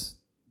was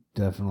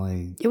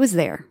definitely. It was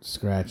there.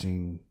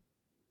 Scratching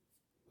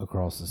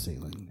across the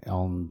ceiling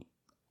on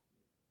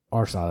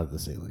our side of the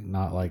ceiling,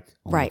 not like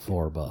on the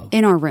floor above.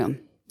 In our room.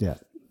 Yeah.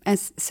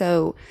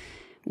 So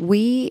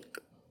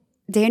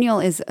Daniel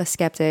is a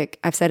skeptic.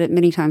 I've said it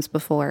many times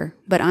before,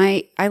 but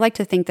I like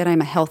to think that I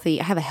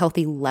have a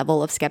healthy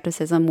level of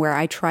skepticism where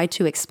I try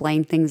to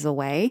explain things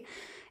away.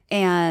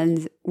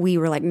 And we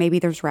were like, maybe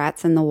there's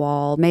rats in the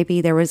wall. Maybe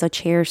there was a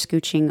chair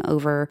scooching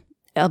over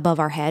above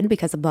our head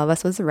because above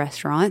us was a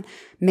restaurant.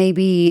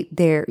 Maybe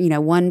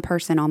one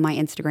person on my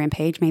Instagram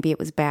page, maybe it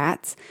was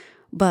bats.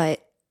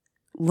 But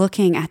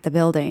looking at the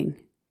building,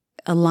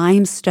 a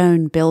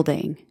limestone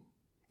building,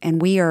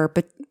 and we are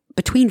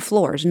between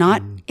floors,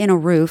 not in a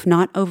roof,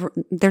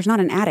 there's not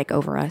an attic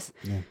over us.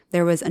 Yeah.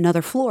 There was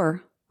another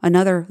floor,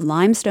 another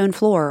limestone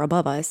floor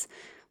above us.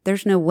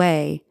 There's no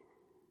way.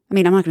 I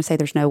mean, I'm not going to say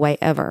there's no way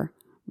ever,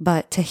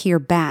 but to hear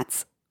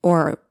bats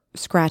or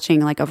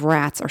scratching like of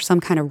rats or some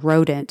kind of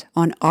rodent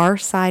on our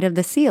side of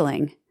the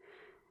ceiling,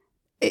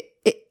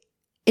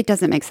 it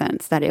doesn't make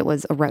sense that it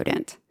was a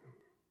rodent.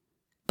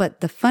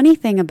 But the funny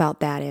thing about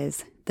that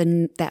is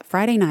that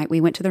Friday night we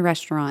went to the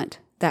restaurant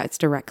that's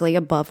directly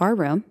above our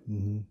room.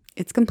 Mm-hmm.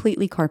 It's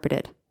completely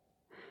carpeted.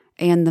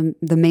 And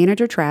the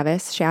manager,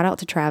 Travis, shout out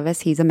to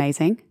Travis. He's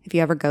amazing. If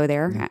you ever go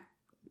there,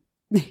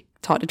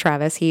 talk to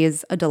Travis. He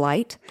is a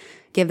delight.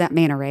 Give that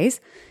man a raise.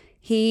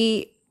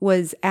 He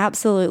was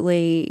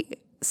absolutely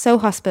so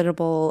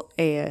hospitable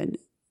and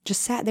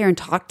just sat there and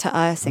talked to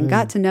us and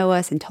got to know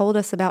us and told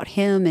us about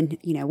him. And,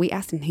 we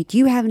asked him, hey, do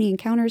you have any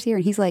encounters here?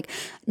 And he's like,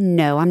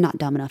 no, I'm not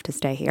dumb enough to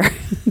stay here.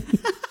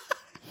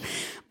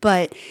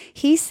 But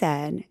he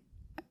said,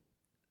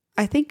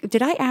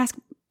 did I ask,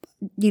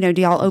 do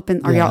y'all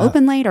open, are y'all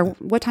open late or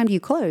what time do you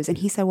close? And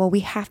he said, well,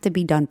 we have to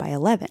be done by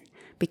 11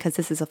 because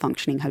this is a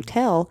functioning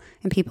hotel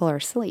and people are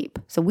asleep.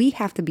 So we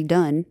have to be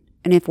done.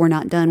 And if we're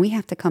not done, we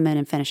have to come in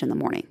and finish in the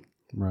morning.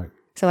 Right.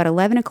 So at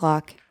 11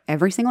 o'clock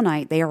every single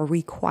night, they are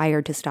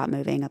required to stop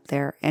moving up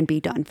there and be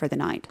done for the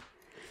night.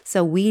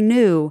 So we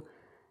knew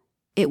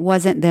it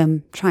wasn't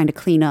them trying to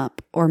clean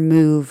up or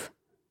move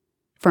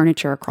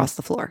furniture across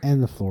the floor.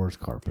 And the floor is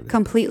carpeted.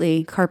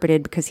 Completely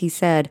carpeted, because he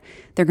said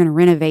they're going to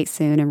renovate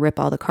soon and rip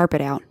all the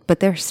carpet out. But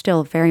there's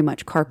still very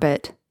much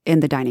carpet in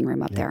the dining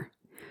room up there.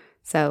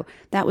 So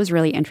that was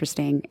really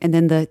interesting. And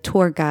then the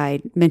tour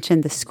guide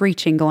mentioned the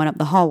screeching going up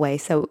the hallway.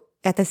 So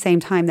at the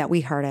same time that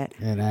we heard it.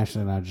 And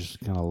Ashley and I just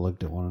kind of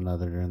looked at one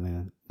another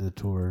during the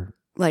tour.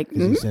 Like,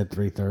 he said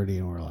 3:30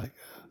 and we're like,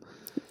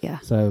 yeah.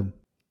 So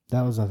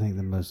that was, I think,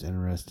 the most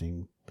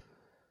interesting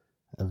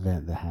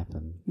event that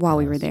happened while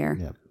we were there.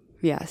 Yep.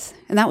 Yes.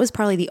 And that was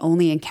probably the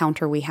only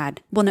encounter we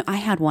had. Well, no, I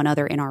had one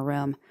other in our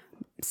room.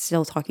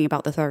 Still talking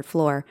about the third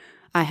floor.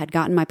 I had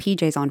gotten my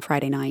PJs on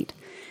Friday night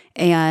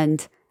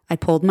and I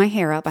pulled my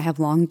hair up. I have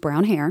long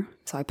brown hair.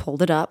 So I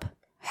pulled it up,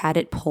 had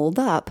it pulled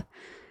up.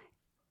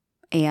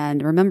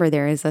 And remember,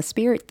 there is a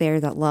spirit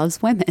there that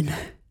loves women.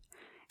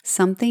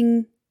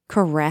 Something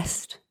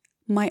caressed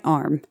my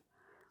arm.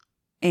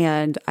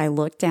 And I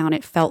looked down.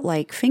 It felt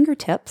like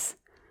fingertips.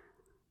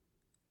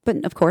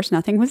 But of course,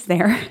 nothing was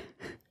there.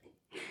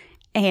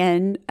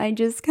 And I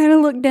just kind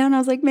of looked down. I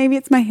was like, maybe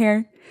it's my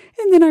hair.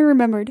 And then I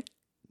remembered,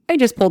 I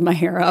just pulled my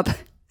hair up.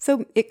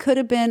 So it could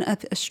have been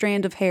a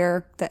strand of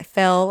hair that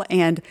fell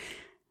and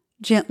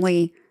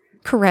gently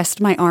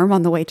caressed my arm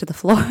on the way to the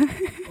floor.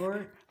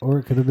 Or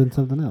it could have been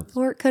something else.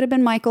 Or it could have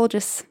been Michael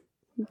just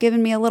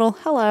giving me a little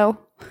hello.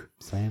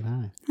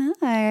 Saying hi.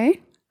 Hi.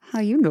 How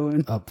you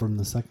doing? Up from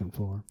the second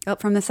floor.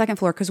 Up from the second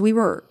floor, because we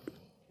were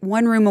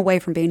one room away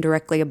from being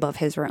directly above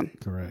his room.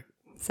 Correct.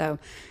 So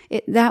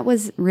that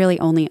was really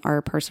only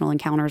our personal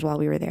encounters while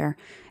we were there.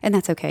 And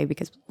that's okay,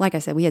 because like I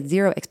said, we had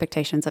zero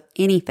expectations of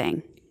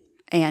anything.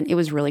 And it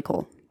was really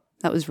cool.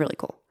 That was really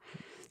cool.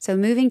 So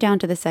moving down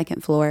to the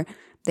second floor,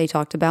 they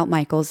talked about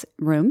Michael's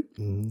room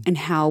and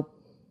how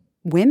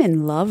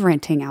women love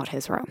renting out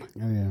his room.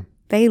 Oh, yeah.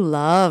 They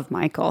love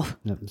Michael.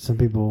 Yep. Some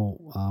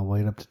people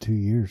wait up to 2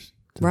 years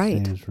to stay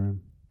in his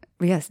room.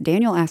 Yes.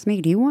 Daniel asked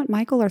me, do you want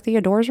Michael or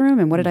Theodora's room?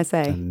 And what did I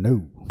say?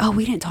 No. Oh,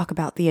 we didn't talk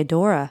about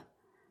Theodora.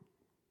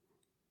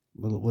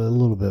 A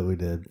little bit we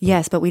did.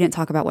 Yes, but we didn't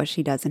talk about what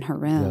she does in her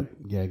room. Yep.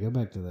 Yeah, go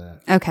back to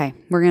that. Okay.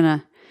 We're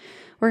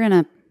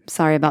gonna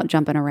sorry about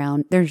jumping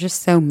around. There's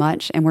just so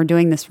much, and we're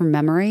doing this from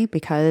memory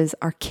because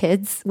our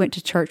kids went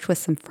to church with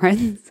some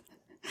friends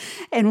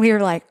and we were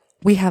like,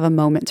 we have a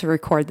moment to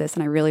record this,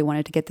 and I really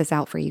wanted to get this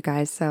out for you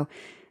guys. So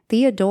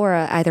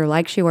Theodora either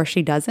likes you or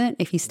she doesn't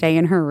if you stay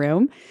in her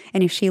room.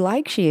 And if she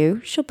likes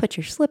you, she'll put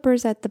your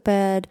slippers at the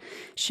bed.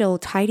 She'll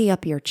tidy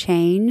up your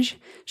change.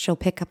 She'll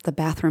pick up the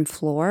bathroom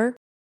floor.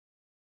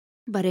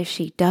 But if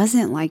she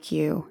doesn't like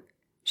you,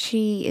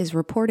 she is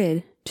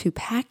reported to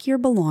pack your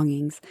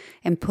belongings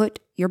and put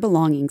your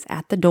belongings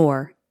at the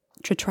door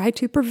to try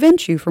to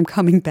prevent you from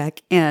coming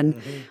back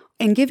in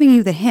and giving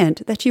you the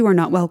hint that you are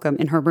not welcome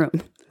in her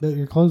room. But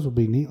your clothes will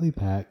be neatly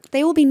packed.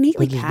 They will be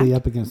neatly They'll just packed. be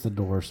up against the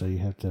door, so you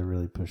have to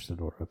really push the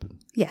door open.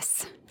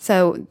 Yes.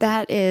 So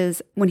that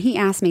is, when he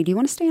asked me, do you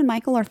want to stay in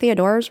Michael or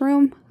Theodora's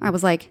room? I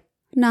was like,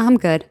 no, I'm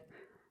good.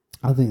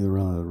 I think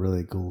one of the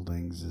really cool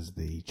things is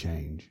the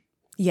change.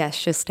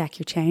 Yes, just stack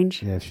your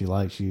change. Yeah, if she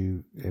likes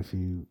you,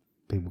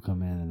 people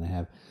come in and they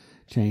have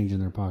change in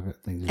their pocket,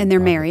 things, And they're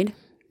married.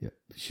 Yeah,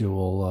 she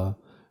will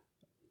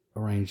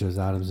arrange those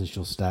items and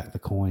she'll stack the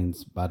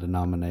coins by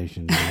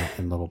denomination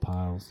in little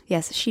piles.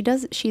 Yes, she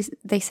does.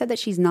 They said that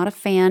she's not a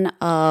fan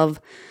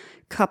of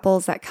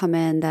couples that come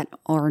in that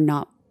are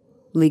not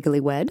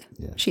legally wed.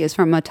 Yes. She is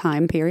from a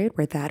time period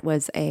where that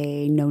was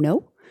a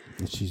no-no.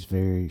 She's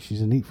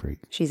a neat freak.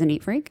 She's a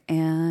neat freak.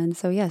 And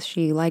so, yes,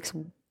 she likes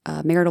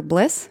marital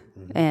bliss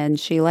and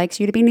she likes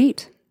you to be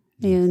neat.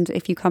 Yes. And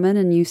if you come in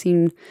and you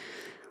seem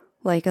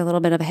like a little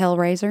bit of a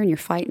hellraiser and you're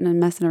fighting and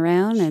messing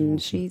around, and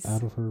she's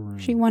out of her room.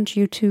 She wants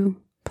you to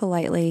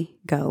politely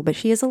go, but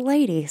she is a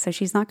lady, so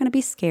she's not going to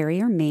be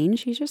scary or mean.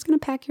 She's just going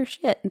to pack your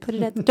shit and put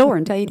it at the door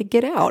and tell you to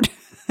get out.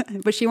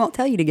 But she won't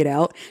tell you to get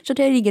out. She'll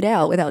tell you to get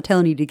out without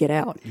telling you to get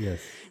out. Yes.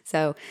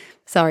 So,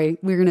 sorry,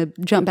 we're going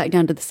to jump back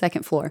down to the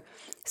second floor.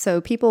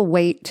 So people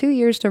wait 2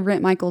 years to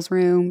rent Michael's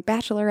room.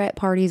 Bachelorette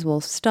parties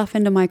will stuff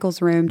into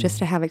Michael's room just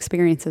to have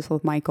experiences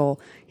with Michael.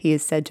 He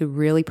is said to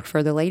really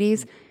prefer the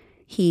ladies.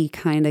 He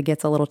kind of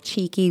gets a little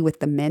cheeky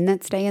with the men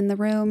that stay in the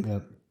room.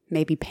 Yep.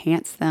 Maybe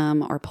pants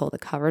them or pull the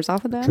covers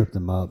off of them. Trip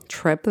them up.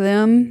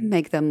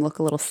 Make them look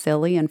a little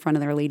silly in front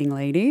of their leading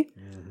lady.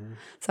 Mm-hmm.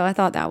 So I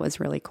thought that was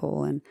really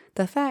cool. And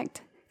the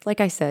fact,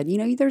 like I said,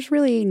 there's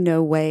really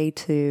no way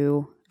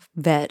to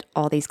vet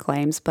all these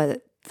claims,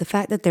 but the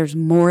fact that there's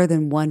more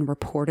than one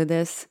report of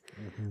this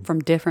from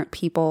different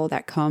people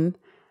that come,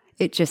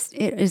 it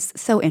is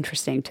so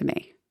interesting to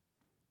me.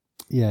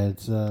 Yeah,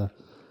 it's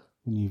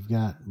when you've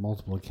got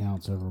multiple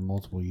accounts over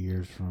multiple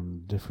years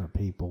from different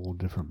people,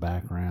 different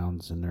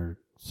backgrounds, and they're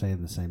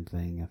saying the same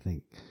thing, I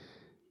think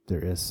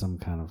there is some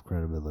kind of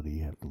credibility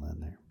you have to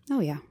lend there. Oh,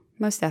 yeah,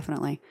 most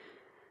definitely.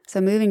 So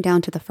moving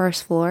down to the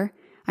first floor,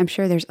 I'm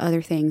sure there's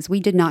other things. We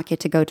did not get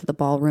to go to the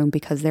ballroom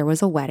because there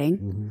was a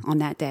wedding on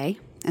that day.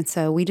 And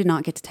so we did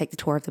not get to take the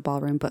tour of the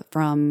ballroom. But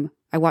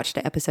I watched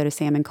an episode of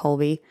Sam and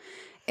Colby,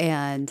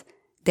 and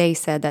they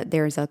said that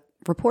there's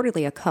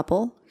reportedly a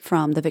couple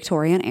from the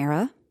Victorian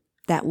era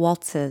that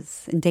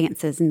waltzes and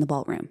dances in the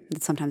ballroom.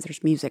 And sometimes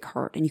there's music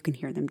heard and you can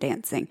hear them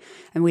dancing.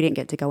 And we didn't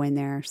get to go in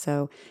there,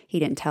 so he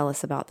didn't tell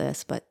us about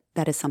this, but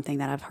that is something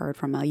that I've heard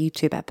from a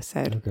YouTube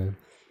episode. Okay.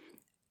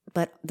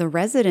 But the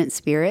resident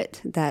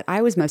spirit that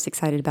I was most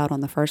excited about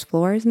on the first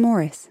floor is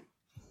Morris,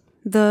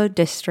 the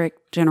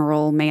district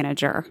general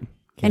manager.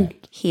 Cat.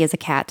 And he is a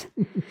cat.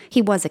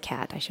 He was a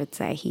cat, I should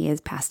say. He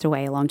has passed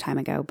away a long time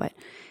ago, but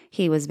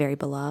he was very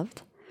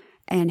beloved.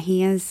 And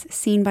he is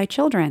seen by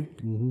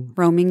children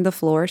roaming the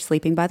floor,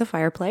 sleeping by the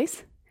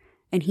fireplace.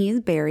 And he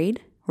is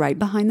buried right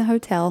behind the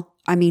hotel.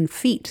 I mean,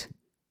 feet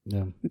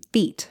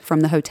from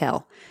the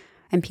hotel.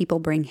 And people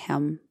bring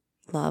him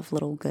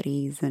little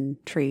goodies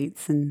and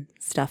treats and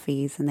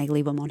stuffies, and they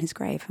leave them on his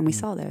grave. And we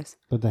saw those.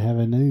 But they have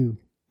a new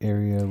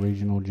area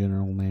regional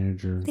general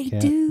manager. They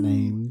cat do.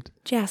 Named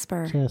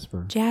Jasper.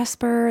 Jasper.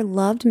 Jasper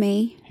loved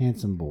me.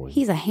 Handsome boy.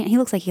 He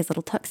looks like he has a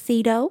little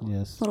tuxedo.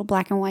 Yes. Little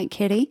black and white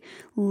kitty.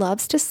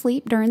 Loves to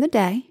sleep during the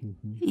day.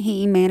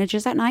 He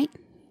manages at night.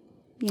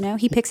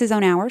 He picks his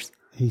own hours.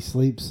 He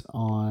sleeps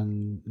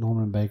on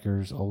Norman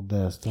Baker's old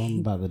desk. Tell him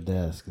about the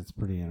desk. It's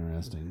pretty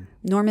interesting.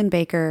 Norman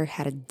Baker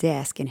had a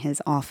desk in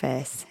his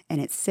office,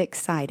 and it's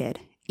 6-sided,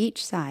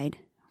 each side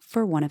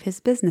for one of his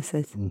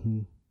businesses.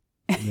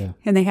 Yeah.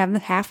 And they have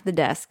half the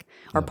desk,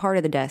 or part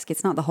of the desk.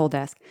 It's not the whole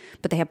desk,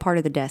 but they have part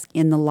of the desk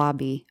in the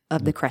lobby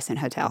of the Crescent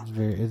Hotel.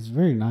 It's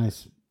very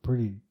nice.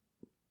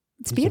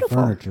 It's beautiful.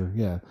 Furniture,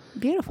 yeah.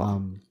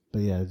 Beautiful.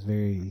 But yeah,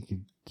 you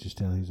could just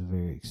tell he's a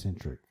very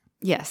eccentric.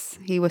 Yes,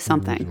 he was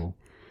something. Individual.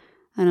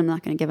 And I'm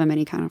not going to give him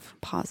any kind of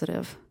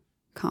positive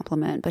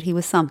compliment, but he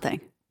was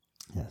something.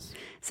 Yes.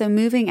 So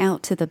moving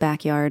out to the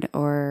backyard,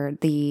 or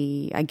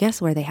I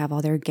guess where they have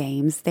all their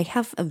games, they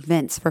have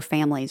events for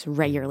families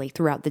regularly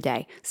throughout the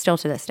day, still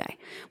to this day.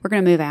 We're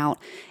going to move out,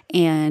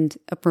 and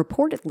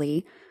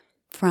reportedly,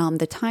 from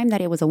the time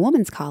that it was a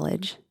women's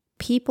college,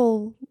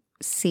 people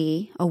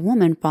see a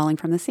woman falling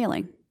from the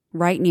ceiling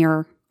right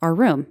near our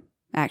room,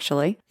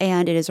 actually.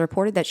 And it is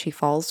reported that she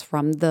falls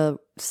from did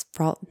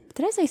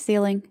I say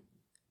ceiling?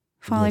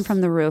 Falling from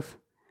the roof.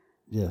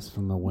 Yes,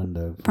 from the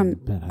window. From the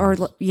penthouse.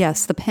 Or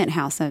yes, the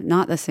penthouse,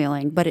 not the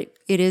ceiling, but it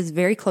is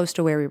very close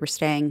to where we were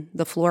staying.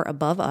 The floor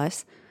above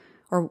us,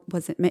 or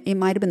was it? It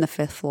might have been the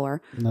 5th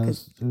floor. No, it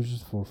was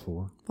just 4th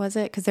floor. Was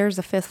it? Because there's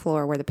a 5th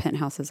floor where the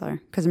penthouses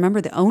are. Because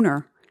remember, the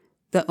owner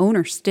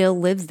still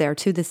lives there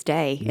to this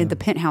day in the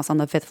penthouse on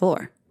the 5th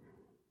floor,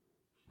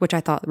 which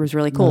I thought was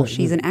really cool. No,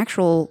 She's an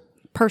actual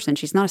person.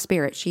 She's not a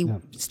spirit. She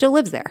still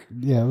lives there.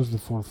 Yeah, it was the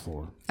 4th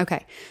floor.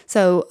 Okay.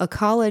 So a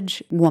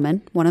college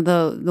woman, one of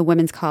the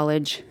women's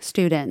college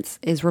students,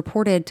 is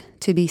reported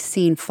to be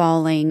seen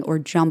falling or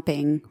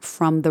jumping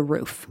from the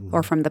roof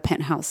or from the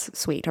penthouse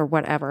suite or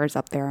whatever is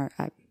up there.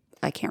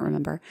 I can't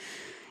remember.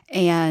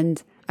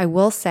 And I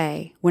will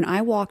say, when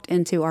I walked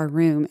into our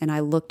room and I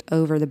looked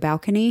over the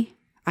balcony,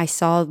 I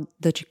saw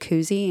the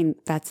jacuzzi, and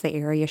that's the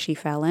area she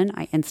fell in.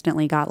 I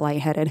instantly got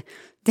lightheaded.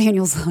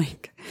 Daniel's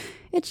like,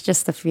 it's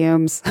just the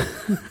fumes.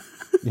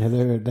 Yeah,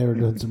 they were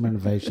doing some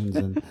renovations,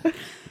 and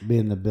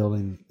being the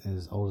building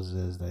as old as it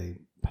is, they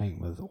paint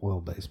with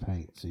oil-based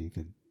paint, so you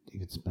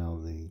could smell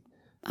the.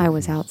 I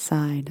was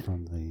outside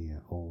from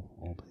the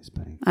oil-based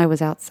paint. I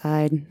was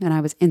outside, and I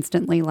was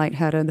instantly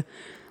lightheaded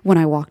when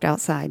I walked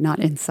outside, not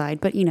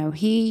inside. But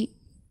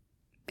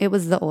it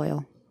was the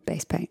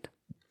oil-based paint.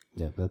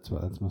 Yeah, that's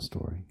my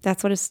story.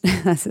 That's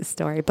his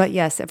story. But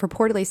yes,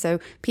 reportedly, so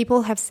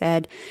people have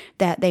said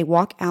that they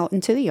walk out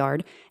into the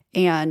yard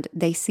and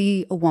they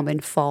see a woman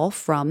fall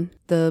from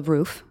the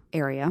roof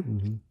area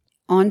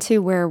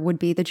onto where would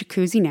be the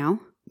jacuzzi now,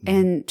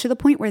 and to the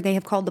point where they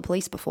have called the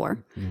police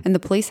before, and the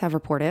police have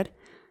reported,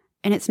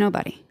 and it's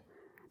nobody.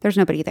 There's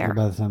nobody there. And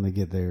by the time they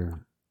get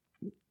there,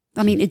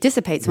 I mean, it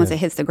dissipates once it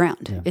hits the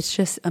ground. Yeah. It's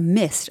just a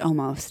mist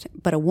almost,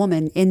 but a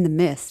woman in the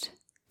mist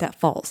that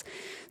falls.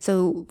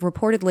 So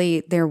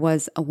reportedly, there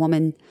was a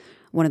woman,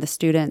 one of the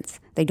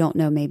students, they don't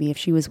know maybe if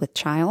she was with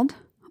child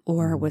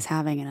or was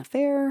having an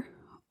affair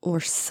or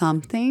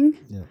something.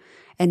 Yeah.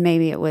 And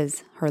maybe it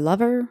was her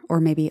lover or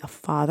maybe a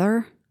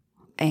father.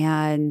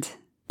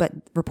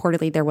 But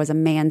reportedly there was a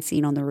man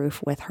seen on the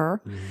roof with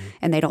her,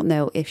 and they don't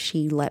know if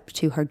she leapt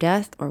to her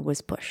death or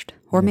was pushed,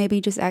 or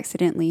maybe just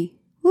accidentally,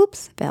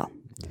 fell.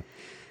 Yeah.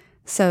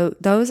 So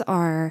those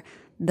are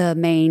the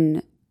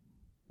main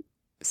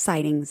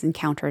sightings,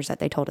 encounters that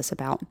they told us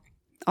about.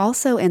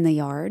 Also in the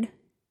yard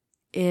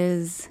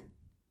is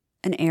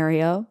an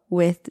area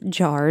with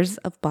jars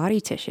of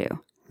body tissue.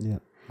 Yeah.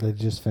 They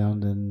just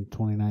found in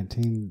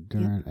 2019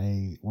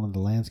 during one of the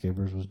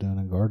landscapers was doing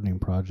a gardening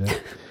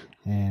project,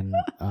 and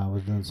I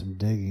was doing some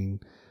digging,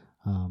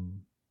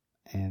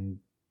 and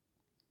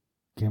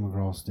came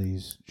across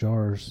these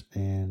jars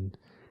and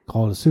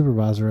called a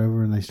supervisor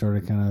over, and they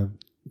started kind of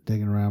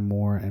digging around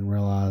more and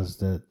realized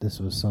that this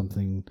was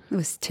something. It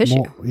was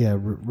tissue.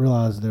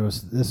 Realized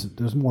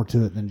there's more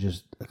to it than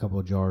just a couple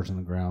of jars in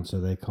the ground. So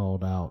they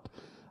called out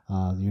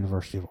the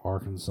University of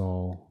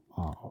Arkansas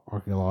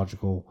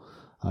archaeological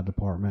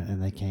department,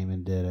 and they came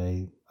and did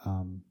a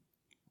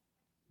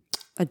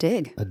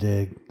dig.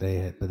 They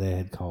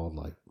had called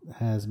like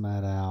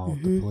hazmat out,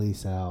 the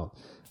police out,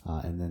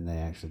 and then they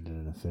actually did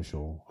an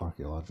official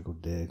archaeological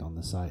dig on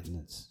the site, and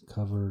it's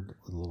covered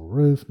with a little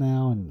roof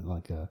now and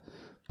like a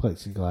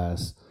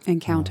plexiglass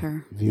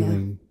encounter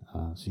viewing,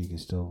 so you can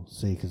still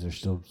see because there's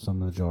still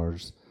some of the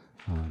jars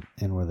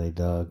in where they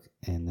dug,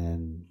 and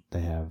then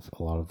they have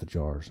a lot of the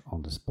jars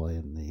on display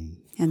in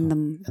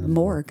the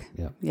morgue.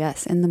 Yep.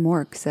 Yes, in the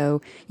morgue.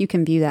 So you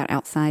can view that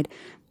outside.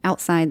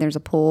 Outside, there's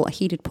a pool, a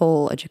heated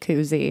pool, a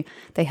jacuzzi.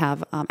 They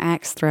have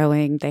axe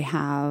throwing. They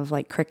have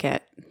like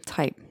cricket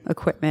type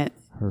equipment.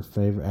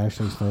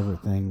 Ashley's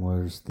favorite thing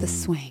was the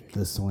swing.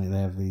 The swing.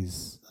 They have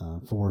these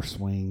 4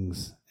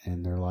 swings,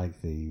 and they're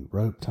like the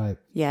rope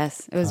type.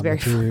 Yes, it was very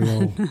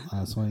material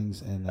fun.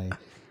 swings, and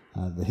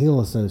the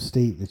hill is so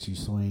steep that you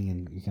swing,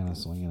 and you kind of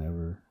swing it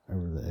over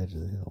the edge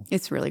of the hill.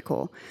 It's really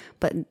cool,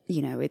 but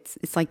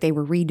it's like they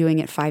were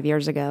redoing it 5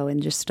 years ago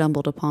and just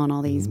stumbled upon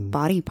all these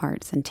body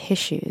parts and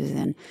tissues,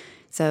 and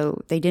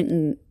so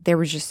there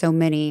was just so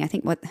many. I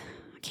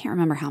can't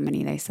remember how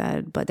many they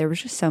said, but there was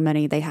just so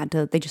many. They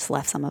just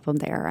left some of them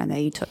there, and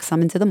they took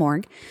some into the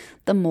morgue.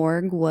 The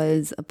morgue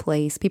was a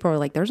place people were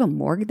like, "There's a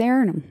morgue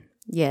there," and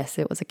yes,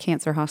 it was a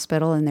cancer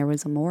hospital, and there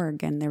was a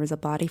morgue, and there was a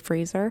body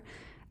freezer,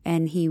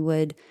 and he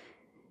would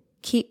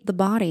keep the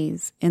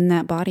bodies in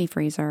that body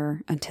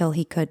freezer until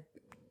he could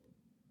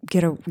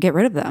get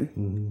rid of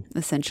them,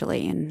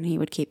 essentially, and he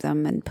would keep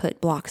them and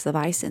put blocks of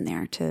ice in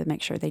there to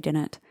make sure they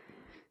didn't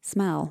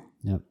smell.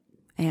 Yep.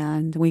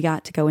 And we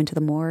got to go into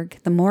the morgue.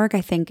 The morgue, I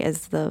think,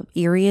 is the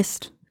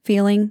eeriest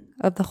feeling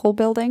of the whole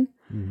building.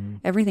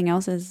 Everything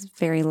else is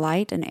very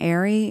light and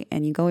airy,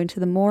 and you go into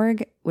the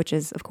morgue, which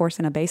is, of course,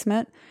 in a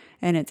basement,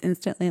 and it's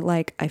instantly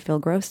like, I feel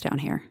gross down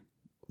here.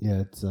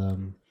 Yeah, it's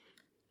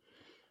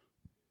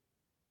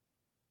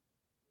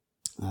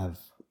I've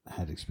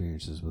had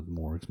experiences with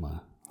morgues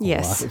my whole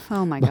life.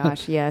 Oh my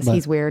gosh, yes,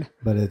 he's weird.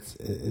 But it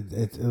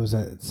was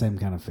that same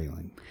kind of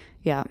feeling.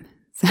 Yeah.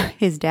 So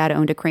his dad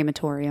owned a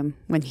crematorium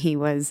when he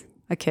was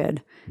a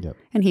kid. Yep.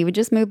 And he would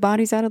just move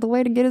bodies out of the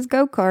way to get his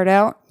go-kart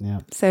out. Yeah.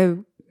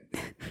 So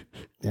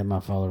yeah, my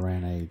father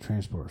ran a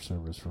transport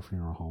service for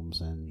funeral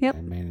homes and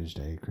managed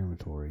a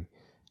crematory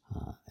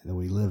that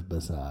we lived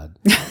beside.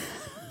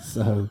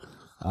 So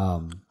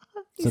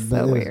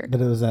weird.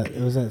 But it was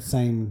that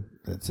same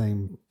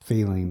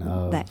feeling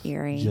of that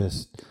eerie,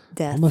 just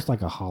death, almost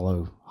like a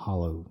hollowness.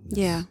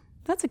 Yeah,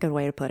 that's a good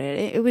way to put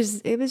it. It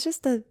was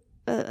just a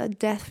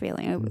death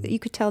feeling. You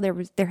could tell there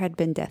had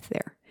been death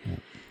there,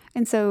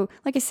 and so,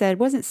 like I said, it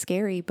wasn't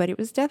scary, but it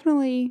was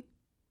definitely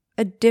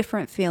a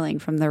different feeling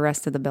from the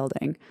rest of the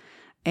building,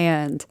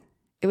 and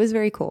it was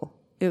very cool.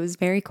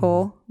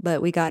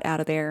 But we got out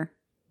of there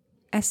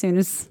as soon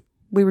as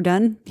we were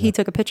done. He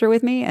took a picture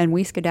with me, and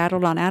we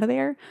skedaddled on out of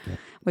there.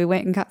 We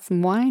went and got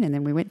some wine, and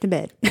then we went to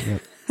bed.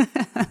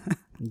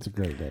 It's a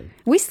great day.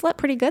 We slept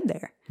pretty good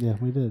there. Yeah,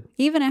 we did.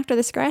 Even after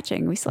the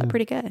scratching, we slept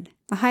pretty good.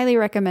 I highly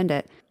recommend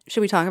it.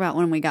 Should we talk about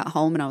when we got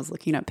home and I was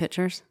looking up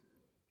pictures?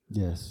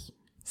 Yes.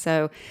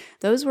 So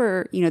those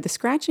were, the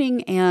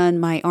scratching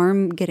and my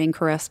arm getting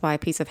caressed by a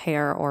piece of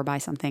hair or by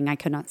something I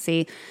could not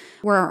see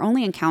were our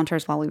only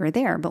encounters while we were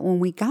there. But when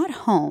we got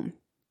home,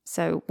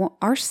 so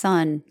our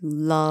son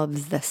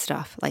loves this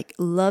stuff, like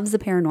loves the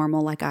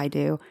paranormal like I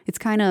do. It's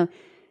kind of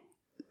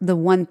the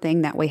one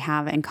thing that we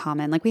have in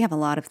common. Like we have a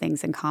lot of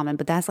things in common,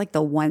 but that's like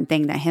the one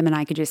thing that him and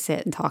I could just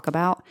sit and talk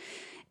about.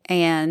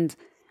 And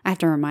I have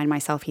to remind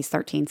myself he's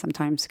 13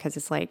 sometimes because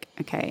it's like,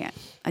 okay,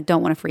 I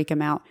don't want to freak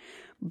him out.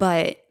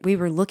 But we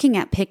were looking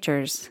at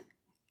pictures,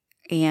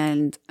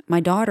 and my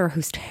daughter,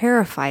 who's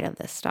terrified of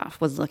this stuff,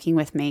 was looking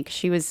with me because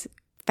she was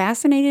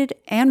fascinated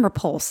and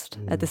repulsed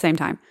at the same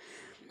time.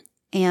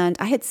 And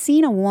I had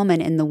seen a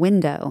woman in the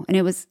window, and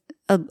it was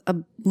a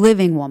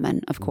living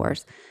woman, of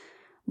course.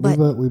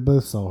 But we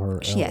both saw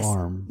her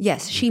arm.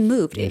 Yes, she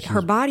moved.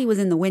 Her body was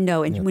in the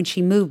window, and when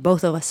she moved,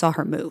 both of us saw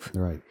her move.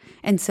 Right.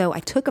 And so I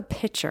took a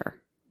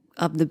picture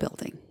of the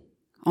building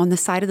on the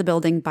side of the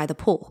building by the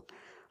pool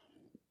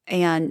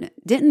and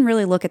didn't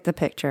really look at the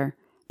picture,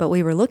 but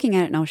we were looking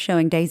at it, and I was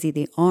showing Daisy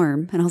the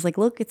arm, and I was like,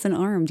 look, it's an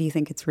arm. Do you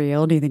think it's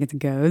real? Do you think it's a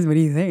ghost? What do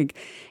you think?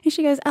 And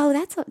she goes, oh,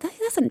 that's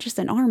just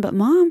an arm. But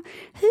Mom,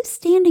 who's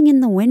standing in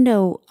the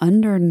window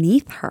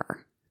underneath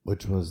her?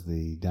 Which was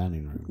the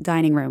dining room.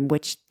 Dining room,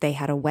 which they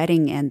had a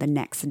wedding in the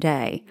next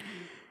day.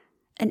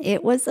 And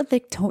it was I'm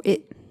not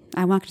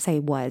going to say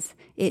it was.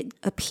 It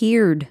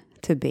appeared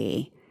to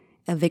be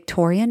a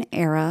Victorian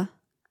era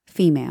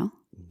female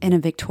in a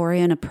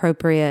Victorian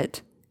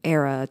appropriate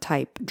era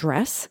type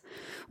dress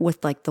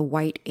with like the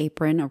white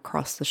apron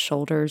across the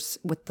shoulders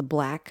with the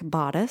black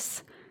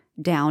bodice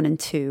down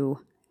into,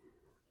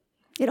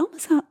 it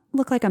almost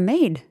looked like a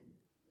maid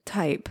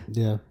type.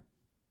 Yeah.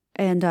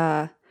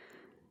 And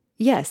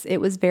yes, it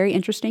was very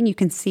interesting. You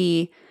can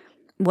see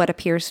what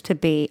appears to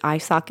be eye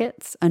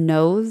sockets, a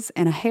nose,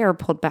 and a hair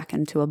pulled back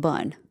into a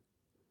bun.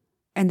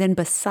 And then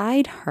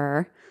beside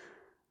her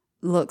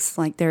looks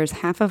like there's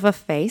half of a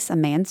face, a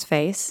man's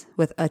face,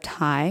 with a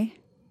tie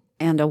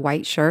and a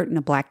white shirt and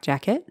a black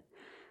jacket.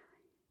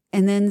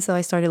 And then so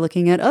I started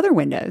looking at other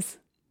windows.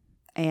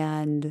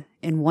 And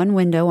in one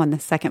window on the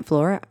second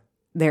floor,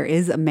 there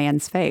is a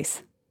man's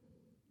face.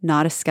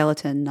 Not a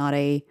skeleton,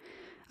 I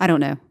don't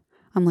know.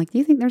 I'm like, do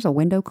you think there's a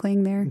window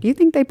cling there? Do you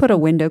think they put a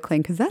window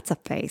cling? Because that's a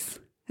face.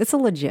 It's a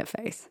legit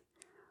face.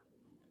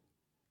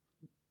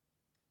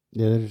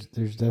 Yeah,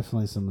 there's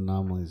definitely some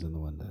anomalies in the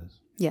windows.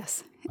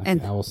 Yes. I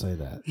will say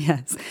that.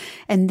 Yes.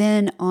 And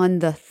then on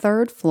the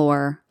third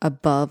floor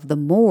above the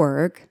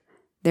morgue,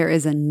 there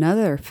is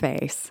another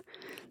face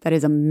that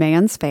is a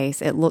man's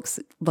face. It looks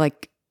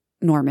like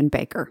Norman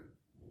Baker.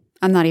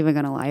 I'm not even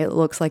going to lie. It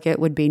looks like it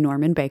would be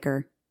Norman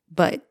Baker,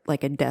 but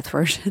like a death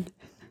version.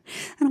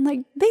 And I'm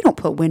like, they don't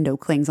put window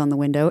clings on the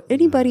window.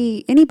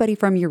 Anybody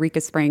from Eureka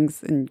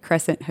Springs and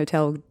Crescent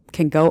Hotel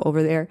can go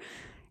over there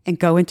and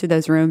go into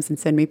those rooms and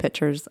send me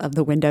pictures of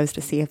the windows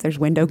to see if there's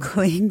window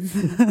clings.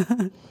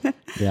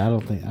 Yeah, I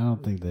don't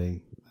think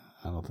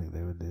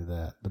they would do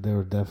that. But there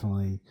were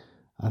definitely,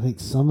 I think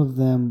some of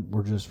them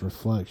were just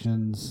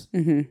reflections.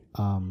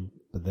 Mm-hmm.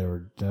 But there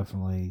were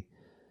definitely,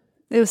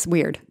 it was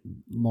weird,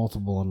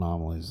 multiple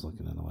anomalies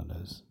looking in the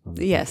windows.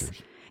 Yes.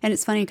 Pictures. And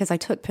it's funny because I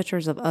took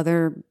pictures of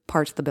other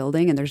parts of the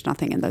building and there's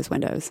nothing in those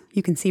windows.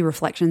 You can see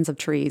reflections of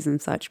trees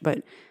and such,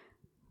 but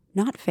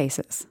not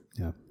faces.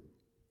 Yeah.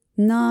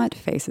 Not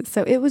faces.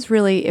 So it was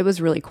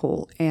really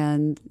cool.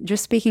 And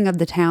just speaking of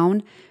the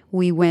town,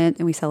 we went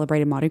and we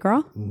celebrated Mardi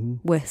Gras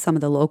with some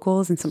of the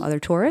locals and some other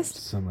tourists.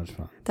 So much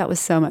fun. That was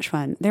so much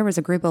fun. There was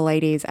a group of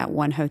ladies at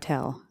one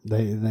hotel.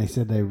 They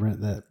said they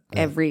rent that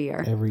every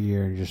year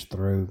and just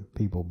throw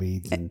people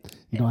beads, and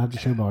you don't have to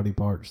show body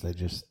parts. They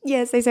just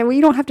they said, well,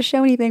 you don't have to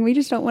show anything. We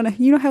just don't want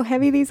to. You know how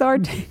heavy these are.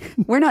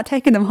 We're not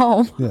taking them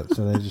home. Yeah,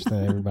 so they just throw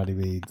everybody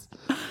beads,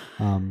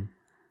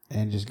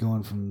 and just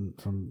going from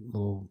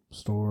little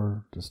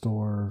store to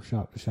store,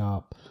 shop to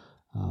shop.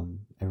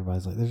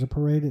 Everybody's like, "There's a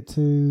parade at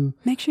 2.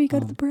 Make sure you go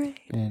to the parade."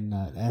 And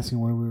asking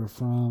where we were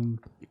from,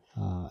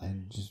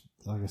 and just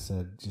like I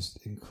said,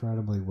 just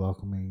incredibly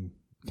welcoming,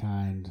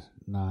 kind,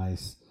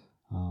 nice,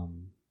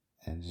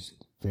 and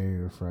just very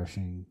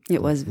refreshing.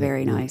 It was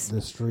very nice.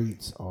 The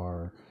streets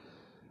are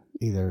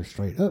either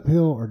straight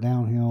uphill or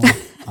downhill,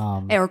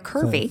 or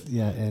curvy.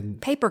 So and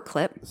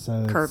paperclip.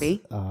 So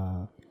curvy.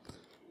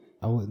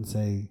 I wouldn't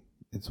say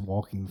it's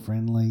walking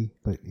friendly,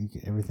 but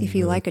everything. If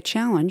you like a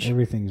challenge,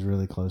 everything's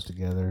really close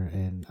together,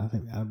 and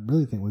I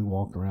really think we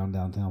walked around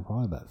downtown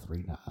probably about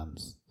 3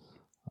 times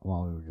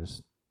while we were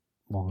just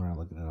walking around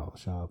looking at all the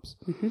shops.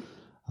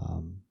 Mm-hmm.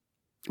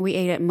 We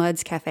ate at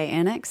Mud's Cafe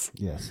Annex.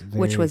 Yes,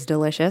 which was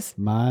delicious.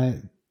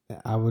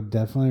 I would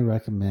definitely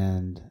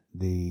recommend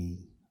the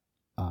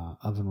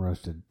oven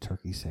roasted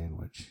turkey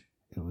sandwich.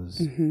 It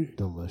was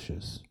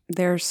delicious.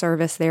 Their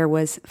service there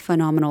was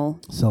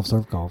phenomenal.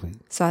 Self-serve coffee.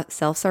 So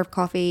self-serve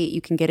coffee.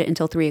 You can get it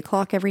until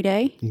 3:00 every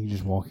day. You can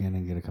just walk in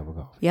and get a cup of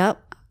coffee.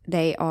 Yep.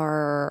 They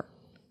are,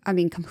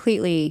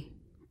 completely,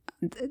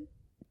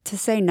 to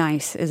say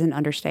nice is an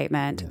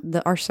understatement.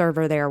 Yeah. Our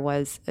server there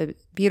was a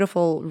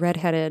beautiful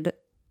redheaded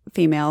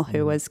female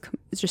who was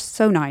just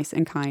so nice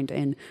and kind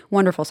and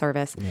wonderful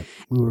service. Yeah.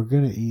 We were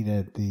going to eat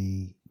at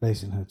the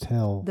Basin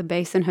Hotel. The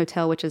Basin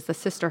Hotel, which is the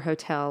sister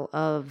hotel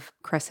of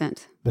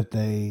Crescent. But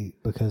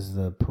because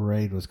the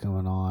parade was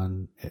going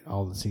on,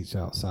 all the seats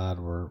outside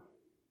were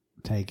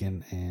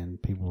taken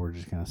and people were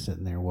just kind of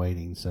sitting there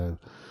waiting. So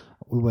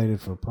we waited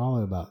for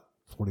probably about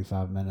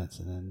 45 minutes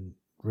and then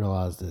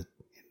realized that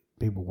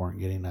people weren't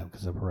getting up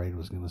because the parade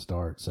was going to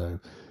start. So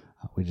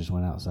we just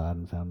went outside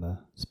and found a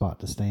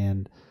spot to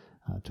stand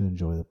to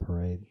enjoy the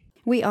parade.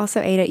 We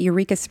also ate at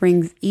Eureka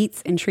Springs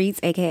Eats and Treats,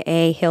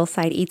 a.k.a.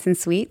 Hillside Eats and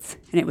Sweets,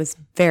 and it was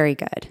very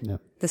good.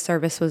 Yep. The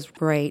service was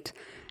great.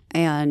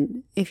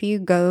 And if you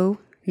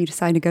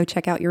decide to go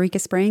check out Eureka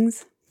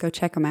Springs, go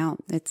check them out.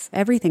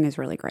 Everything is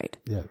really great.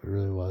 Yeah, it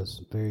really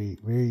was. Very,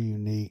 very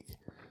unique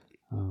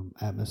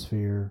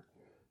atmosphere.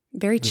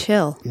 Very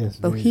chill. Yes.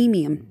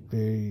 Bohemian.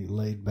 Very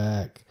laid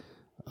back.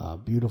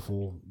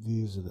 Beautiful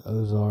views of the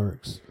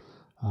Ozarks.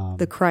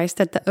 The Christ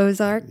at the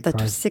Ozark, the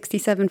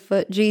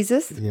 67-foot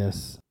Jesus.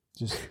 Yes.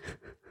 Just a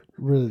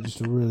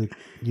really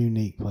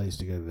unique place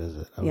to go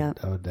visit.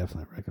 I would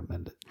definitely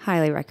recommend it.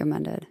 Highly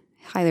recommended.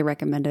 Highly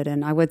recommended.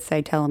 And I would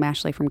say tell them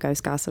Ashley from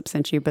Ghost Gossip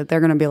sent you, but they're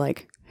going to be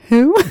like,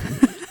 who?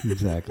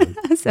 Exactly.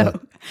 So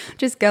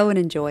just go and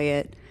enjoy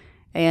it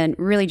and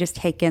really just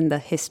take in the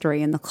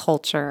history and the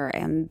culture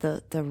and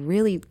the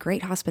really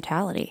great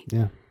hospitality.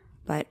 Yeah.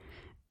 But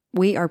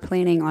we are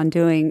planning on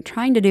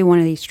trying to do one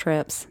of these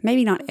trips,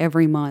 maybe not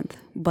every month,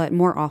 but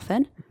more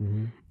often.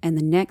 Mm-hmm. And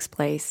the next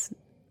place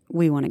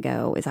we want to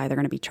go is either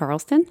going to be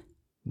Charleston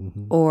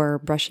or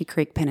Brushy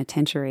Creek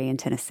Penitentiary in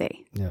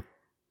Tennessee. Yep.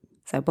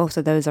 So both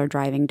of those are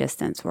driving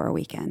distance for a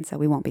weekend. So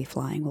we won't be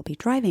flying. We'll be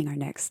driving our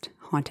next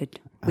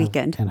haunted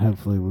weekend. And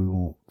hopefully we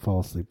won't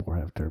fall asleep or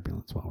have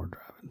turbulence while we're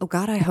driving. Oh,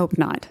 God, I hope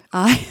not.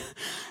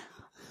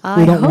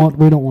 We don't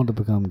want to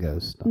become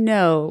ghosts.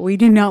 No, we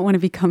do not want to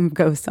become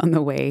ghosts on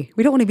the way.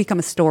 We don't want to become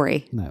a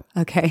story. No.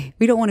 Okay.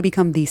 We don't want to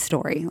become the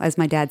story. As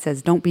my dad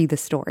says, don't be the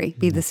story.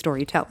 Be the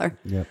storyteller.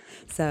 Yep.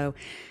 So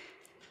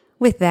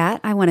with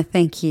that, I want to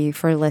thank you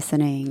for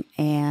listening,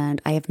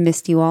 and I have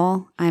missed you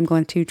all. I'm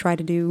going to try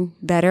to do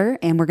better,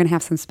 and we're going to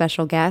have some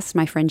special guests.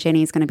 My friend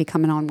Jenny is going to be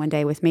coming on one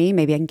day with me.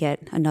 Maybe I can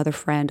get another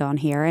friend on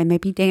here, and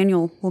maybe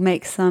Daniel will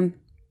make some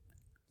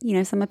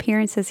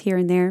appearances here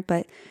and there,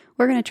 but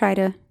we're going to try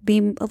to be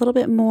a little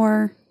bit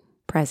more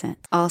present.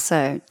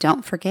 Also,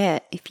 don't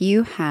forget, if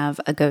you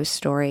have a ghost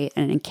story,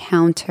 an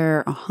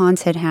encounter, a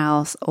haunted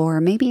house, or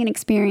maybe an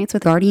experience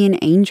with guardian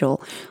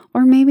angel,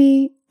 or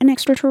maybe an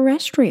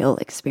extraterrestrial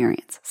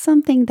experience,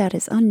 something that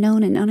is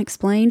unknown and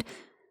unexplained,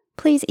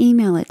 please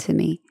email it to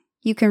me.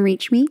 You can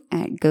reach me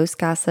at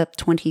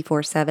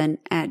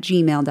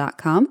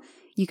ghostgossip247@gmail.com.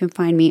 You can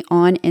find me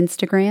on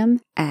Instagram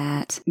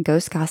at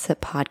Ghost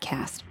Gossip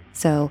Podcast.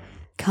 So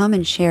come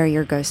and share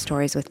your ghost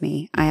stories with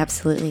me. I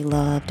absolutely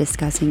love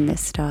discussing this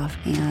stuff,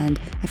 and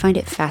I find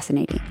it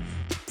fascinating.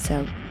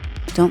 So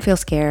don't feel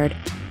scared.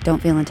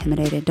 Don't feel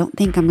intimidated. Don't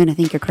think I'm going to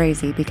think you're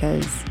crazy,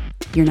 because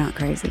you're not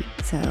crazy.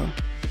 So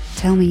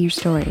tell me your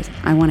stories.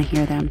 I want to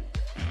hear them.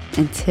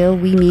 Until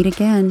we meet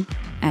again,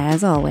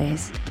 as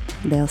always,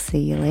 they'll see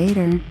you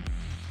later.